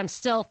is what I'm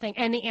still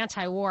thinking, and the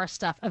anti-war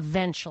stuff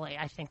eventually.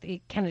 I think the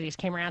Kennedys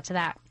came around to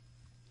that.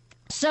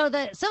 So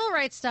the civil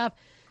rights stuff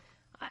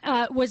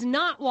was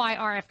not why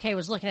RFK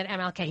was looking at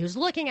MLK. He was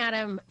looking at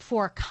him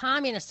for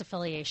communist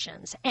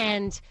affiliations.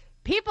 And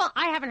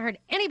I haven't heard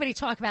anybody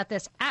talk about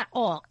this at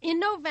all. In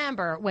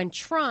November, when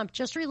Trump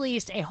just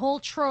released a whole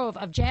trove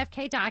of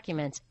JFK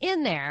documents,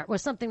 in there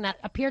was something that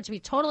appeared to be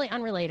totally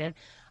unrelated,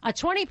 a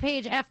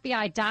 20-page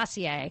FBI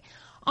dossier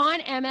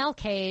on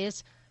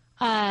MLK's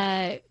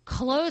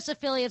close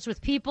affiliates with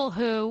people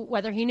who,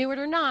 whether he knew it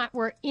or not,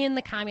 were in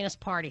the Communist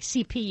Party,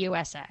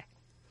 CPUSA.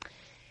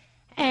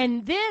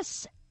 And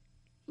this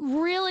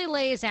really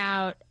lays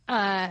out,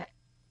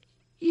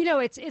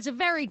 it's a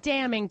very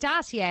damning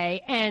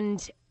dossier,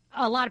 and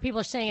a lot of people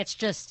are saying it's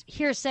just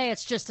hearsay.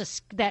 It's just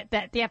that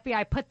the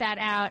FBI put that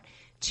out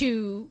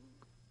to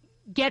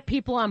get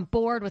people on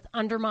board with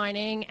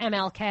undermining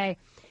MLK.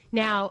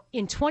 Now,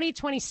 in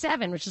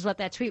 2027, which is what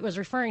that tweet was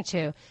referring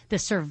to, the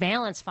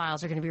surveillance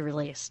files are going to be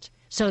released.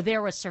 So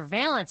there was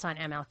surveillance on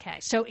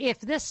MLK. So if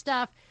this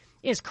stuff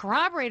is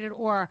corroborated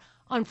or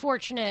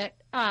unfortunate,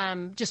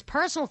 just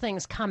personal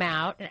things come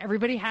out, and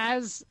everybody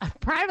has a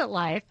private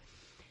life,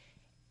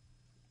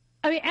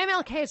 I mean,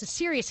 MLK is a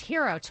serious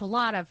hero to a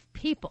lot of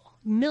people,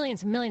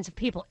 millions and millions of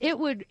people.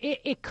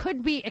 It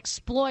could be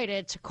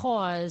exploited to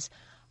cause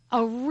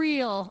a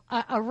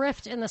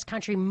rift in this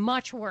country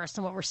much worse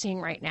than what we're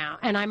seeing right now.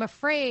 And I'm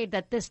afraid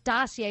that this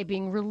dossier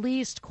being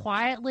released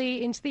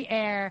quietly into the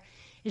air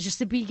is just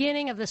the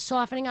beginning of the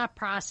softening up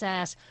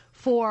process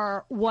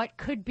for what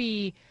could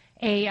be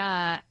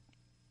a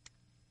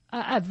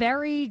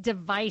very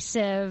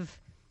divisive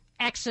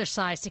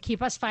exercise to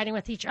keep us fighting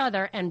with each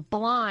other and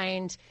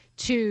blind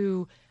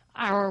to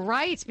our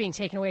rights being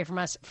taken away from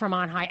us from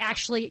on high,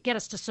 actually get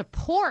us to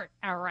support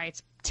our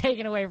rights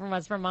taken away from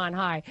us from on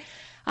high.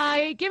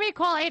 Give me a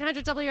call,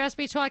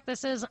 800-WSB Talk.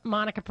 This is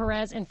Monica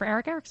Perez in for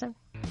Eric Erickson.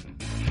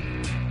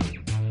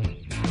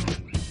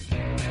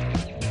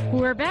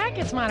 We're back.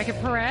 It's Monica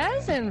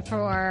Perez in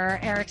for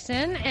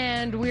Erickson,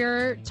 and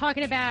we're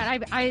talking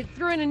about, I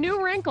threw in a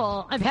new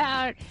wrinkle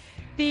about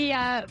the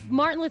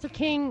Martin Luther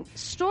King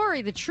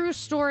story, the true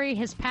story,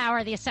 his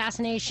power, the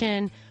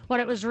assassination, what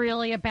it was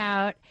really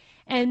about.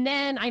 And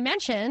then I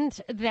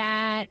mentioned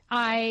that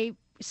I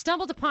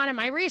stumbled upon in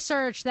my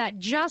research that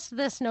just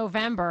this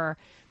November,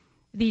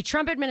 the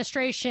Trump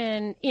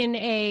administration, in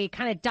a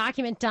kind of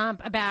document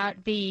dump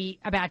about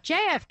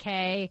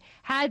JFK,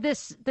 had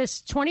this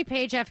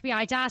 20-page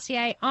FBI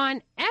dossier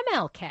on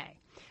MLK,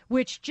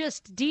 which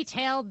just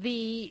detailed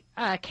the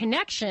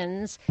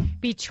connections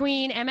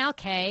between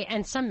MLK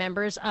and some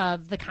members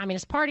of the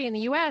Communist Party in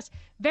the U.S.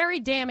 Very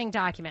damning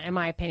document, in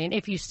my opinion,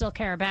 if you still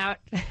care about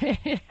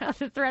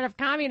the threat of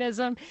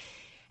communism.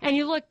 And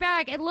you look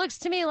back, it looks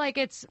to me like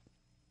it's,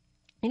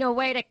 a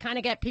way to kind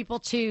of get people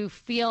to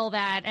feel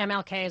that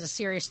MLK is a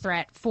serious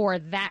threat for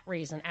that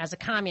reason, as a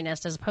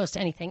communist, as opposed to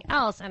anything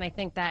else. And I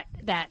think that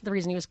the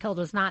reason he was killed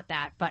was not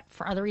that, but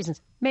for other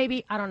reasons.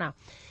 Maybe, I don't know.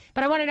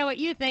 But I want to know what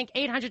you think.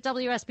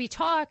 800-WSB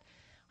Talk.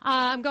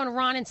 I'm going to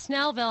Ron in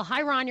Snellville.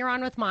 Hi, Ron. You're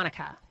on with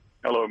Monica.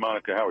 Hello,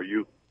 Monica. How are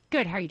you?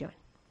 Good. How are you doing?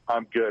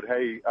 I'm good.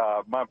 Hey,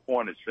 my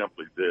point is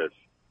simply this.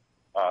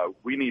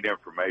 We need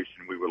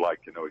information. We would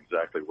like to know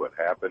exactly what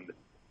happened.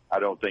 I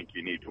don't think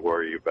you need to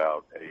worry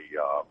about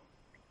a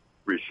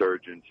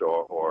resurgence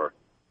or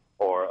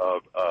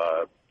of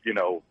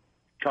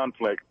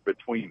conflict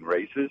between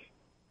races.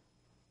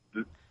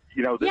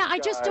 I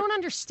just don't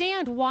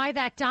understand why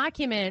that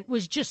document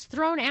was just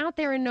thrown out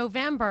there in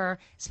November,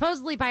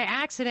 supposedly by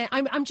accident.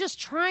 I'm just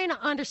trying to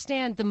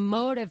understand the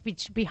motive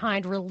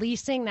behind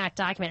releasing that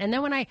document. And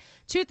then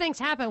two things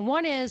happened.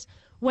 One is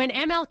when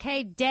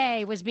MLK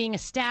Day was being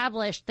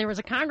established, there was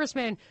a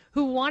congressman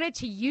who wanted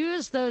to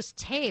use those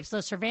tapes,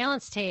 those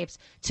surveillance tapes,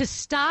 to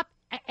stop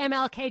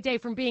MLK Day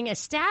from being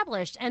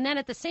established. And then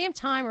at the same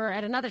time, or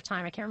at another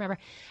time, I can't remember,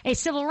 a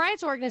civil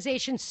rights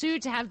organization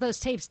sued to have those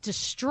tapes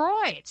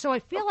destroyed. So I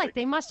feel like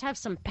they must have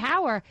some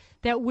power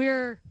that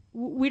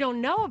we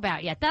don't know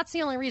about yet. That's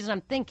the only reason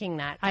I'm thinking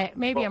that.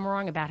 I'm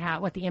wrong about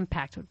what the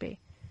impact would be.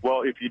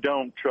 Well, if you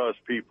don't trust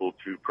people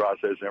to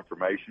process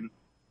information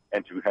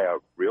and to have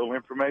real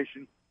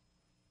information,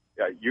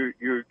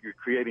 you're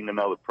creating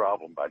another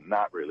problem by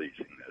not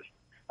releasing this.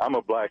 I'm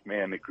a black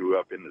man that grew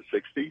up in the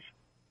 60s.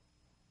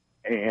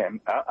 And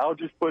I'll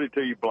just put it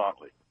to you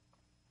bluntly.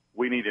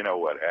 We need to know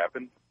what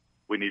happened.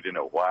 We need to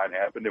know why it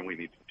happened, and we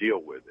need to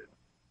deal with it.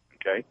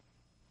 Okay?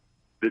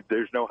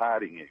 There's no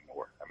hiding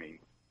anymore. I mean,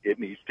 it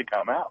needs to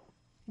come out.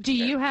 Do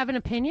you have an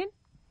opinion?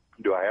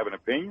 Do I have an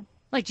opinion?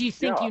 Like, do you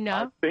think you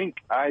know?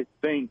 I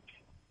think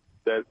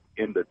that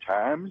in the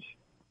times,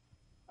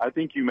 I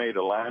think you made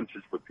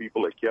alliances with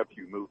people that kept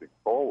you moving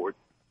forward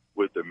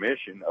with the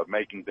mission of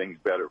making things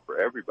better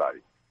for everybody.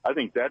 I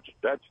think that's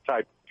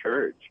type of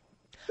courage.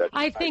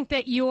 I think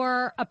that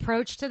your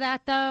approach to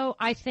that, though,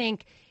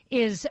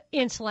 is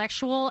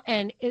intellectual,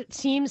 and it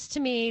seems to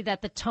me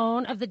that the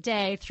tone of the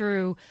day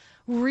through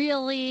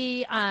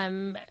really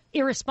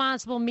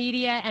irresponsible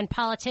media and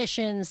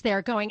politicians,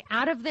 they're going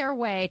out of their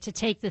way to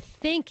take the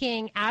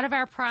thinking out of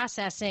our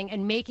processing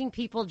and making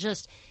people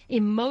just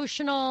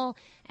emotional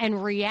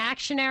and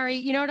reactionary.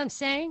 You know what I'm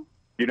saying?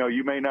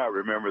 You may not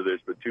remember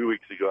this, but 2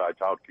 weeks ago I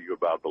talked to you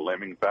about the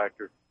lemming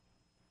factor.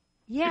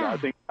 Yeah.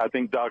 I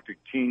think Dr.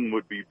 King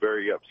would be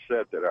very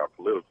upset that our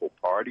political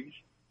parties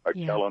are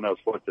telling us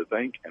what to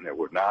think and that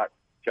we're not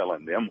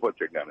telling them what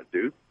they're going to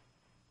do.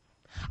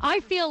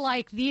 I feel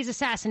like these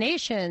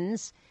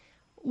assassinations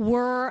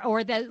were,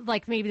 or that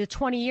like maybe the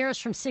 20 years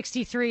from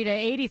 63 to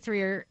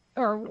 83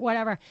 or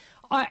whatever,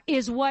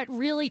 is what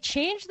really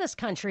changed this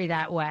country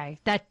that way,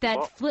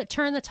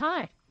 turned the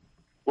tide.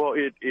 Well,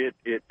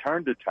 it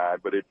turned the tide,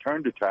 but it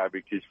turned the tide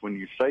because when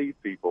you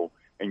save people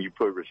and you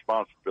put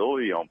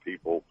responsibility on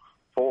people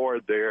for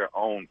their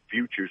own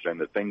futures and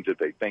the things that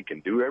they think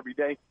and do every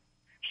day,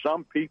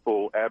 some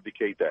people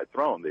abdicate that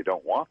throne. They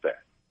don't want that.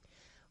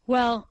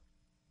 Well,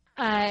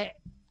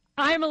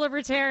 I am a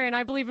libertarian.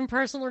 I believe in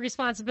personal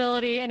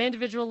responsibility and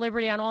individual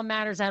liberty on all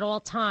matters at all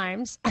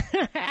times,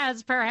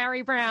 as per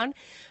Harry Brown.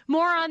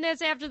 More on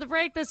this after the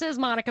break. This is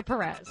Monica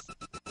Perez.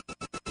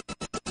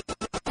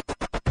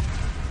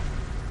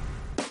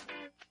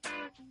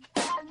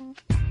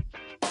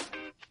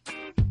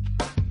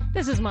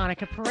 This is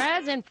Monica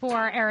Perez, and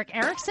for Eric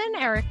Erickson.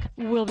 Eric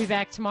will be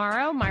back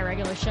tomorrow. My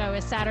regular show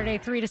is Saturday,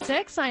 3 to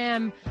 6. I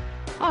am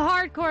a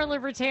hardcore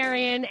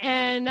libertarian,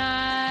 and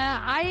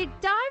I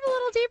dive a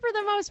little deeper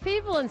than most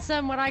people in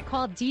some what I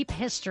call deep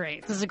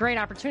history. This is a great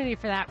opportunity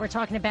for that. We're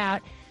talking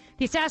about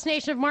the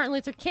assassination of Martin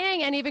Luther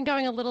King, and even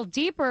going a little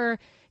deeper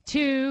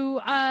to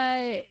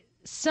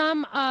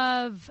some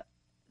of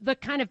the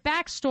kind of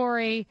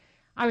backstory.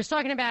 I was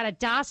talking about a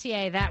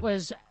dossier that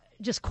was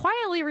just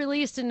quietly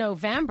released in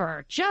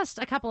November, just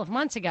a couple of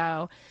months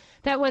ago,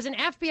 that was an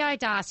FBI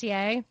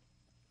dossier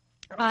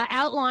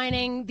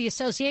outlining the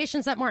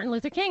associations that Martin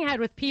Luther King had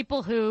with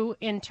people who,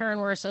 in turn,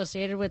 were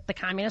associated with the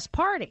Communist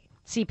Party,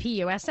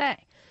 CPUSA.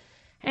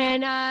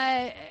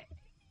 And,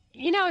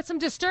 it's some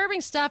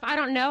disturbing stuff. I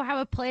don't know how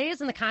it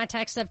plays in the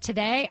context of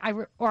today,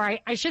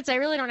 I should say I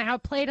really don't know how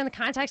it played in the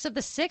context of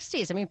the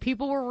 60s. I mean,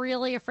 people were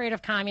really afraid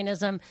of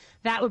communism.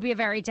 That would be a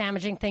very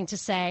damaging thing to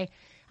say.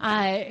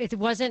 It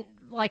wasn't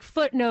like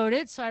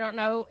footnoted, so I don't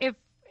know if,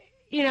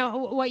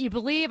 what you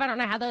believe. I don't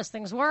know how those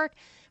things work,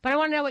 but I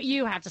want to know what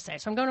you have to say.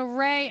 So I'm going to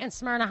Ray and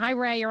Smyrna. Hi,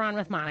 Ray. You're on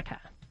with Monica.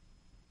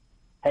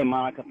 Hey,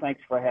 Monica. Thanks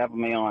for having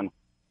me on.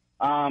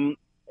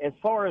 As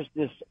far as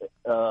this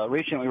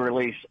recently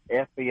released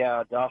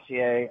FBI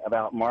dossier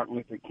about Martin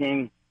Luther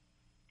King,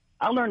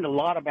 I learned a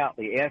lot about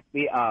the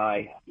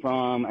FBI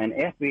from an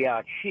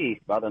FBI chief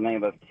by the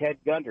name of Ted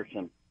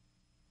Gunderson.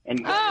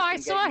 And I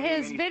saw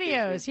his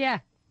videos, yeah.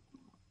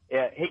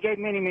 Yeah, he gave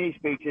many, many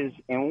speeches,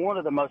 and one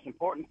of the most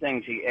important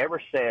things he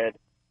ever said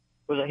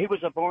was that he was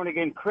a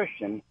born-again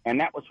Christian, and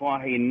that was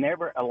why he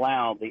never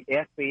allowed the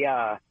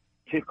FBI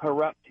to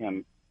corrupt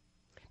him.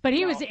 But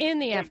he was in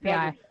the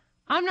FBI.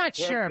 I'm not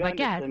sure, but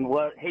yeah.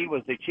 He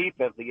was the chief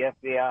of the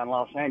FBI in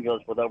Los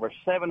Angeles with over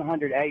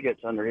 700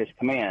 agents under his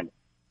command,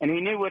 and he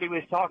knew what he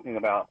was talking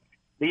about.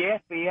 The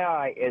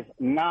FBI is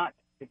not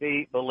to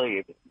be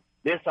believed.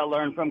 This I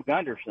learned from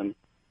Gunderson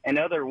and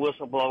other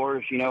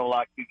whistleblowers,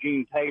 like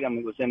Eugene Tatum,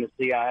 who was in the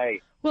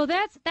CIA. Well,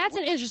 that's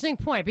an interesting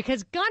point,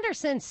 because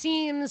Gunderson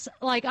seems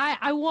like,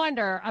 I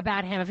wonder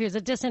about him, if he was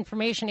a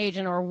disinformation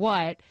agent or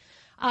what.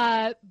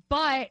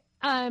 But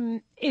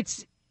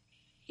it's,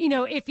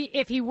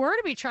 if he were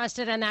to be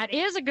trusted, and that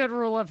is a good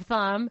rule of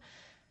thumb,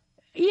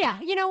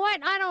 yeah, you know what?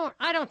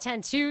 I don't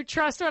tend to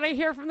trust what I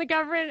hear from the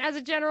government as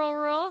a general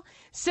rule.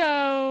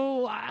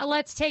 So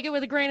let's take it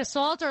with a grain of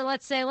salt, or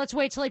let's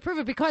wait till they prove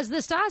it, because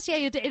this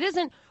dossier, it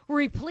isn't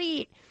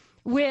replete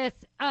with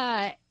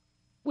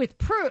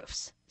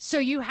proofs. So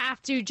you have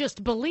to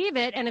just believe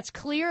it, and it's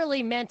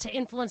clearly meant to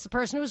influence the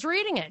person who's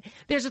reading it.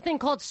 There's a thing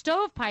called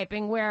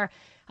stovepiping, where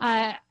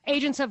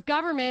agents of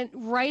government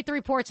write the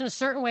reports in a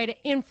certain way to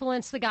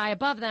influence the guy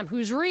above them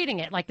who's reading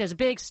it. Like there's a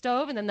big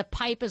stove, and then the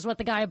pipe is what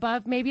the guy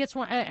above. Maybe it's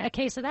a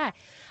case of that.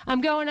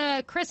 I'm going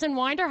to Chris and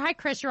Winder. Hi,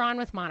 Chris. You're on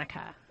with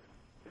Monica.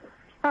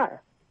 Hi.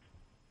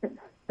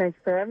 Thanks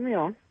for having me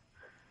on.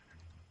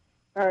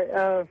 All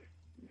right.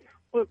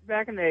 Look,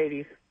 back in the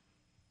 80s,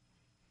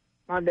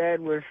 my dad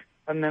was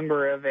a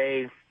member of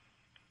a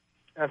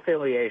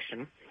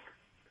affiliation,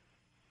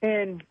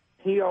 and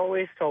he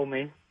always told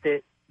me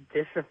that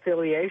this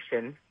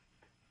affiliation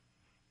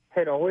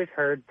had always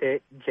heard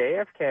that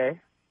JFK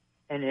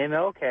and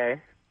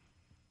MLK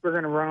were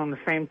going to run on the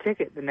same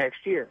ticket the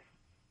next year.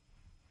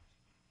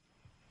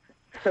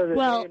 So that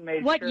well,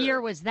 what sure.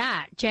 year was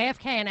that?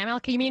 JFK and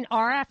MLK? You mean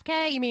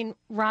RFK? You mean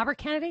Robert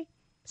Kennedy?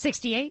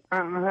 68?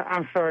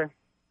 I'm sorry.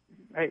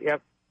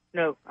 Yep.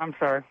 No, I'm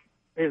sorry.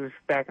 It was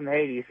back in the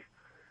 80s.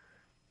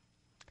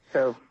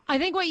 So I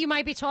think what you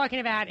might be talking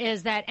about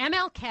is that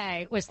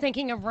MLK was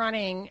thinking of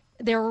running.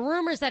 There were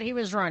rumors that he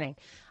was running.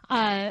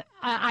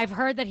 I've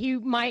heard that he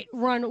might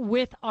run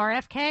with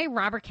RFK,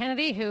 Robert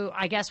Kennedy, who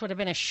I guess would have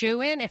been a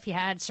shoo-in if he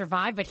had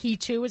survived, but he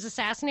too was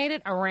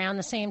assassinated around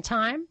the same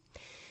time.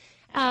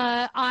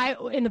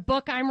 In the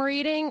book I'm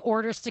reading,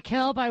 Orders to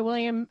Kill by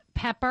William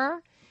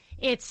Pepper,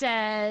 it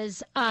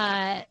says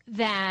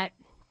that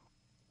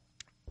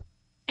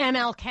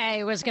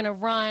MLK was going to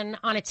run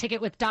on a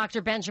ticket with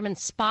Dr. Benjamin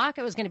Spock.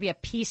 It was going to be a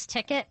peace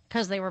ticket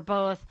because they were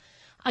both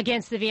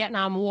against the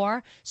Vietnam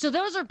War. So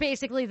those are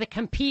basically the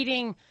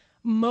competing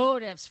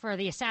motives for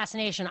the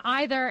assassination.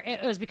 Either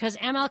it was because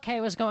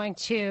MLK was going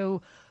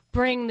to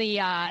bring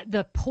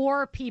the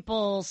poor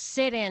people's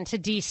sit-in to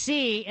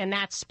D.C. in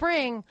that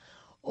spring,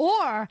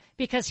 or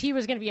because he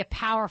was going to be a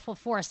powerful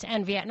force to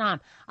end Vietnam.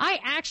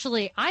 I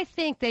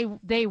think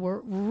they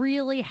were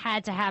really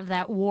had to have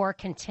that war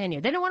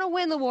continue. They didn't want to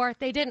win the war.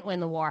 They didn't win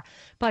the war.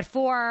 But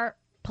for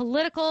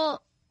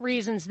political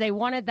reasons, they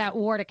wanted that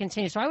war to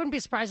continue. So I wouldn't be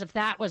surprised if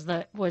that was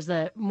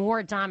the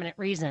more dominant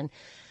reason.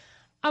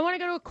 I want to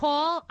go to a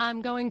call.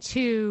 I'm going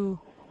to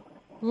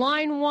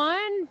line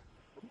 1.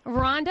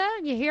 Rhonda,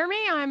 you hear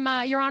me?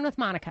 You're on with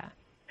Monica.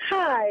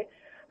 Hi.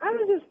 I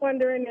was just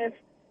wondering if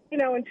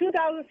in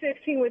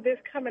 2016 with this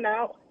coming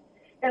out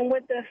and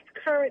with the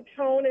current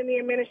tone in the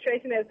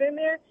administration that's in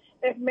there,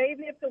 if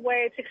maybe it's a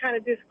way to kind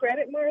of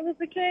discredit Martin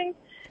Luther King,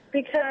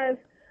 because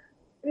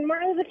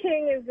Martin Luther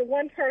King is the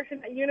one person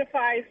that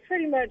unifies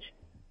pretty much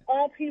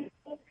all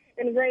people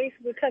and race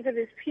because of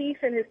his peace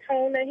and his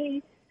tone that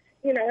he,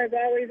 has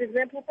always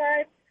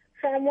exemplified.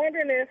 So I'm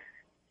wondering if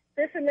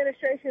this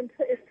administration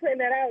is putting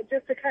that out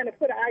just to kind of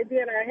put an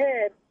idea in our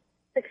head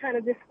to kind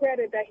of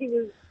discredit that he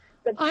was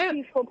the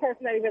peaceful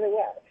person that he really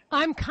was.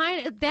 I'm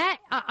kind of that.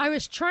 I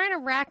was trying to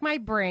rack my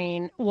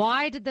brain.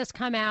 Why did this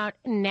come out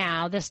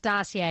now, this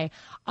dossier?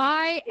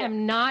 I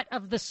am not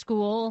of the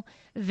school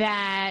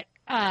that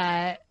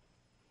that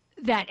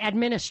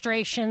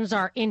administrations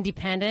are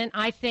independent.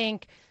 I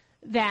think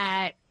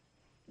that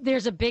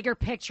there's a bigger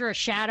picture, a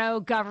shadow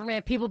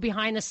government, people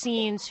behind the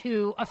scenes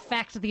who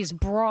affect these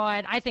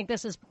broad. I think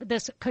this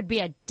could be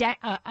a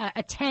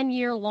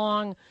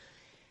 10-year-long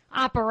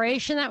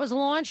operation that was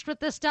launched with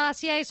this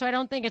dossier. So I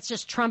don't think it's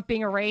just Trump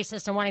being a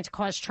racist and wanting to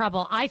cause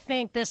trouble. I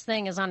think this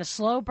thing is on a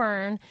slow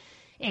burn.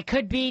 It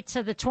could be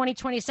to the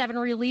 2027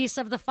 release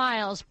of the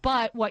files.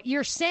 But what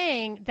you're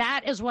saying,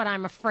 that is what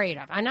I'm afraid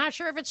of. I'm not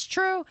sure if it's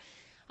true.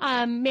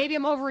 Maybe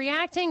I'm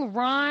overreacting.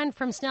 Ron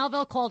from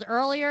Snellville called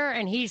earlier,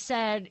 and he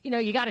said,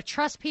 you got to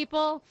trust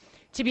people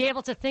to be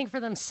able to think for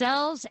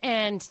themselves,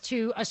 and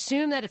to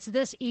assume that it's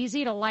this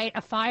easy to light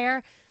a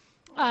fire,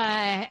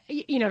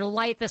 to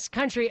light this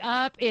country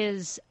up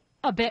is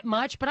a bit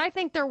much. But I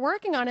think they're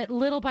working on it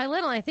little by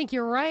little. I think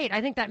you're right.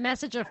 I think that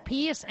message of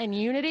peace and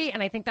unity,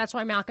 and I think that's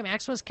why Malcolm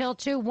X was killed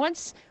too.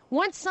 Once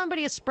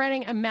somebody is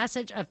spreading a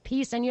message of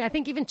peace and unity, I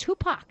think even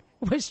Tupac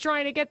was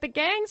trying to get the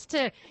gangs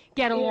to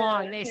get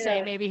along. They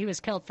say maybe he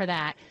was killed for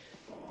that.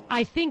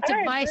 I think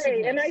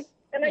divisiveness.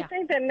 I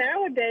think that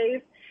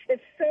nowadays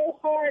it's so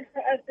hard for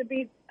us to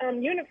be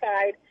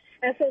unified,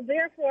 and so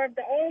therefore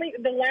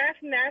the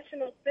last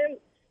national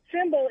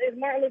symbol is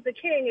Martin Luther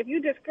King. If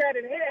you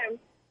discredit him,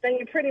 then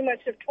you pretty much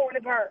have torn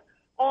apart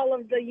all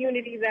of the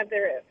unity that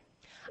there is.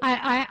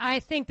 I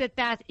think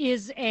that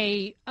is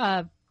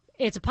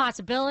it's a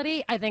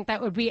possibility. I think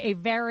that would be a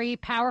very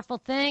powerful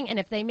thing. And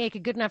if they make a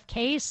good enough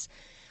case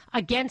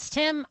against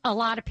him, a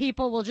lot of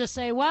people will just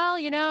say, well,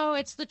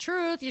 it's the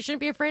truth. You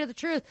shouldn't be afraid of the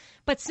truth.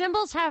 But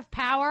symbols have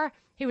power.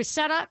 He was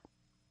set up.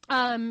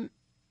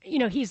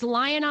 He's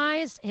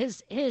lionized.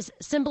 His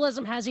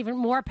symbolism has even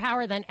more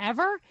power than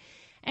ever.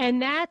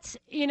 And that's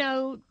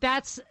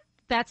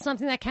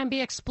something that can be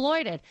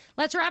exploited.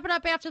 Let's wrap it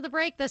up after the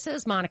break. This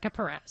is Monica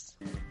Perez.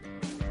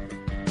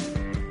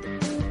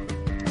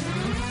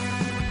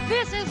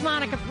 This is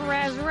Monica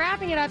Perez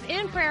wrapping it up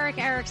in for Eric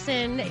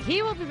Erickson.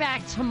 He will be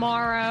back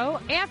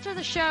tomorrow. After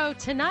the show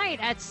tonight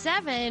at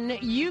 7,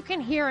 you can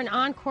hear an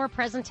encore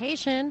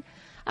presentation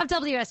of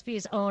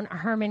WSB's own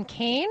Herman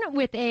Cain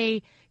with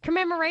a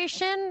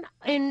commemoration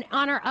in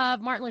honor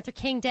of Martin Luther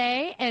King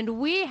Day. And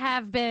we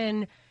have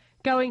been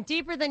going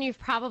deeper than you've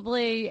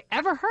probably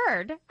ever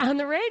heard on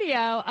the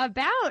radio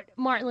about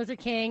Martin Luther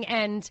King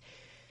and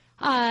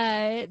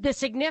the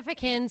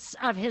significance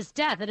of his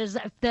death. It is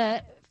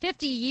the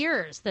 50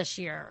 years this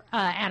year,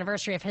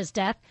 anniversary of his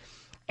death.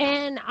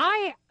 And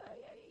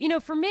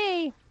for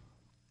me,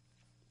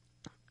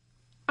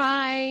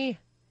 I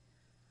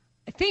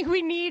think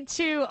we need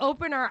to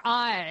open our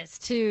eyes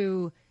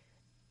to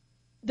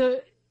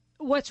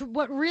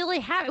what really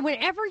happened.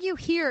 Whenever you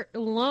hear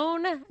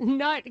lone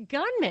nut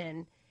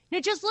gunmen,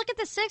 just look at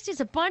the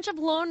 60s. A bunch of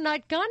lone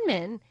nut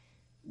gunmen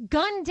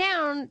gunned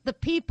down the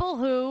people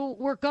who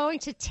were going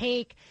to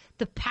take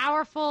the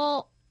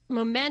powerful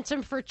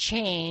momentum for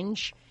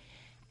change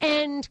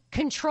and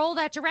control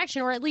that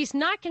direction, or at least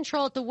not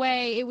control it the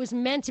way it was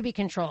meant to be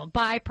controlled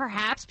by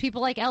perhaps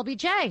people like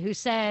LBJ, who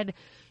said,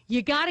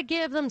 you got to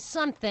give them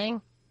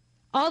something,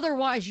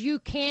 otherwise you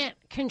can't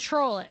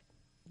control it.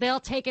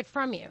 They'll take it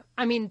from you.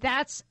 I mean,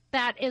 that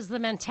is the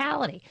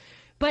mentality.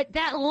 But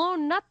that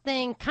lone nut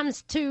thing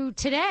comes to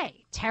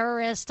today,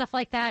 terrorists, stuff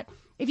like that.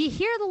 If you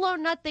hear the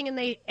lone nut thing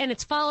and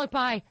it's followed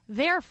by,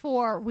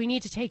 therefore, we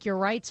need to take your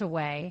rights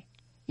away,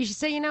 you should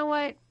say, you know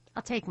what?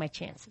 I'll take my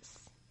chances.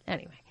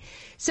 Anyway,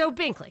 so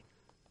Binkley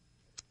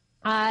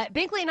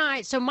and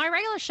I, so my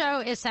regular show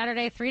is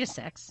Saturday, 3 to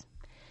 6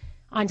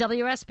 on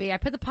WSB. I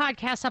put the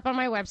podcast up on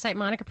my website,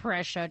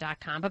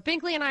 MonicaPerezShow.com. But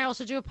Binkley and I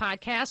also do a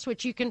podcast,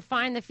 which you can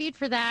find the feed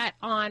for that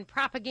on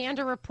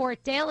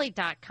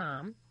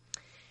PropagandaReportDaily.com.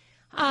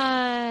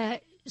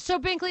 So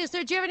Binkley, do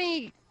you have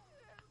any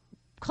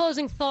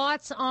closing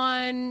thoughts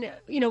on,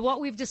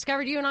 what we've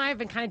discovered? You and I have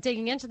been kind of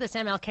digging into this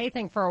MLK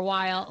thing for a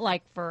while,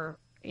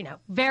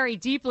 very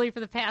deeply for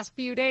the past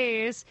few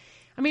days.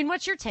 I mean,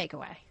 what's your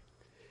takeaway?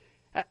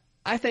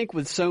 I think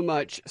with so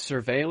much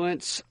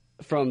surveillance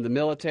from the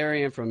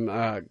military and from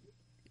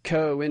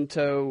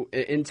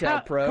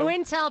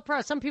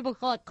COINTELPRO. Some people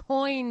call it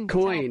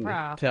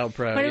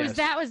COINTELPRO. But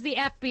that was the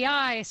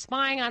FBI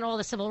spying on all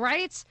the civil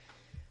rights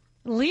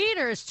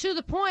leaders to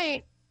the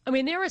point. I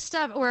mean, there was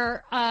stuff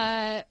where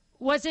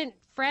wasn't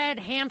Fred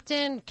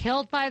Hampton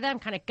killed by them,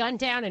 kind of gunned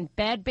down in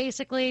bed,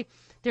 basically.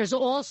 There's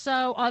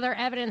also other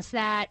evidence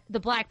that the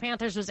Black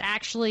Panthers was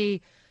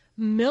actually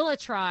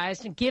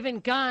militarized and given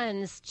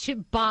guns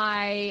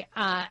by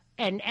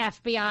an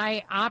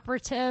FBI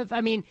operative.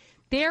 I mean,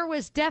 there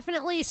was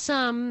definitely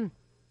some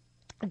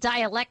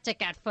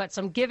dialectic at foot,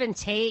 some give and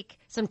take,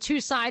 some two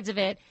sides of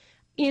it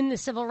in the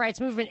civil rights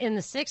movement in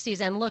the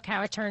 60s, and look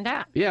how it turned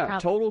out. Yeah,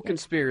 total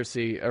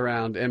conspiracy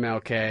around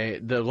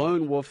MLK. The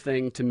lone wolf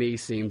thing, to me,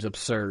 seems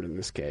absurd in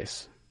this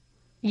case.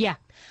 Yeah,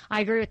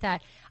 I agree with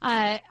that.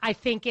 I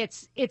think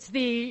it's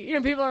the,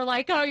 people are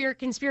like, oh, you're a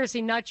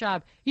conspiracy nut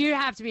job. You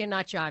have to be a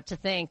nut job to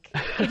think.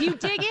 If you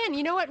dig in,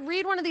 you know what?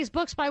 Read one of these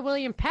books by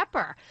William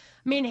Pepper.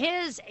 I mean,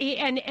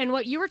 and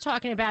what you were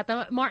talking about,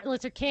 the Martin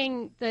Luther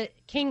King, the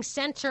King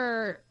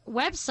Center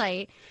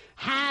website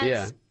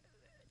has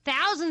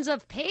thousands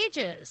of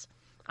pages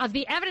of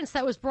the evidence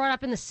that was brought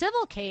up in the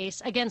civil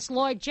case against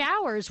Lloyd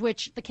Jowers,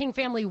 which the King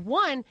family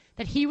won,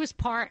 that he was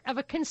part of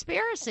a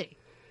conspiracy.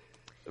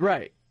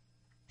 Right.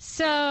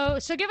 So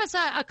give us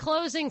a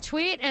closing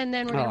tweet, and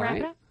then we're going to wrap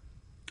it up.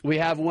 We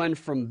have one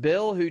from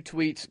Bill, who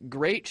tweets,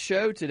 "Great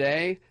show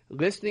today,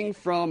 listening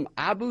from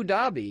Abu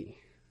Dhabi."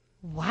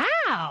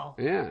 Wow.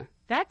 Yeah.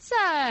 That's,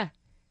 I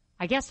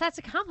guess that's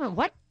a compliment.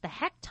 What the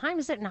heck time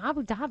is it in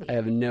Abu Dhabi? I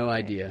have no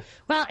idea.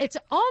 Well, it's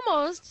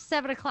almost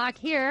 7 o'clock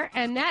here,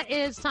 and that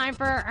is time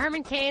for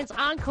Herman Cain's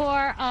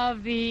encore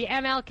of the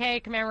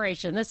MLK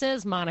commemoration. This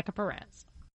is Monica Perez.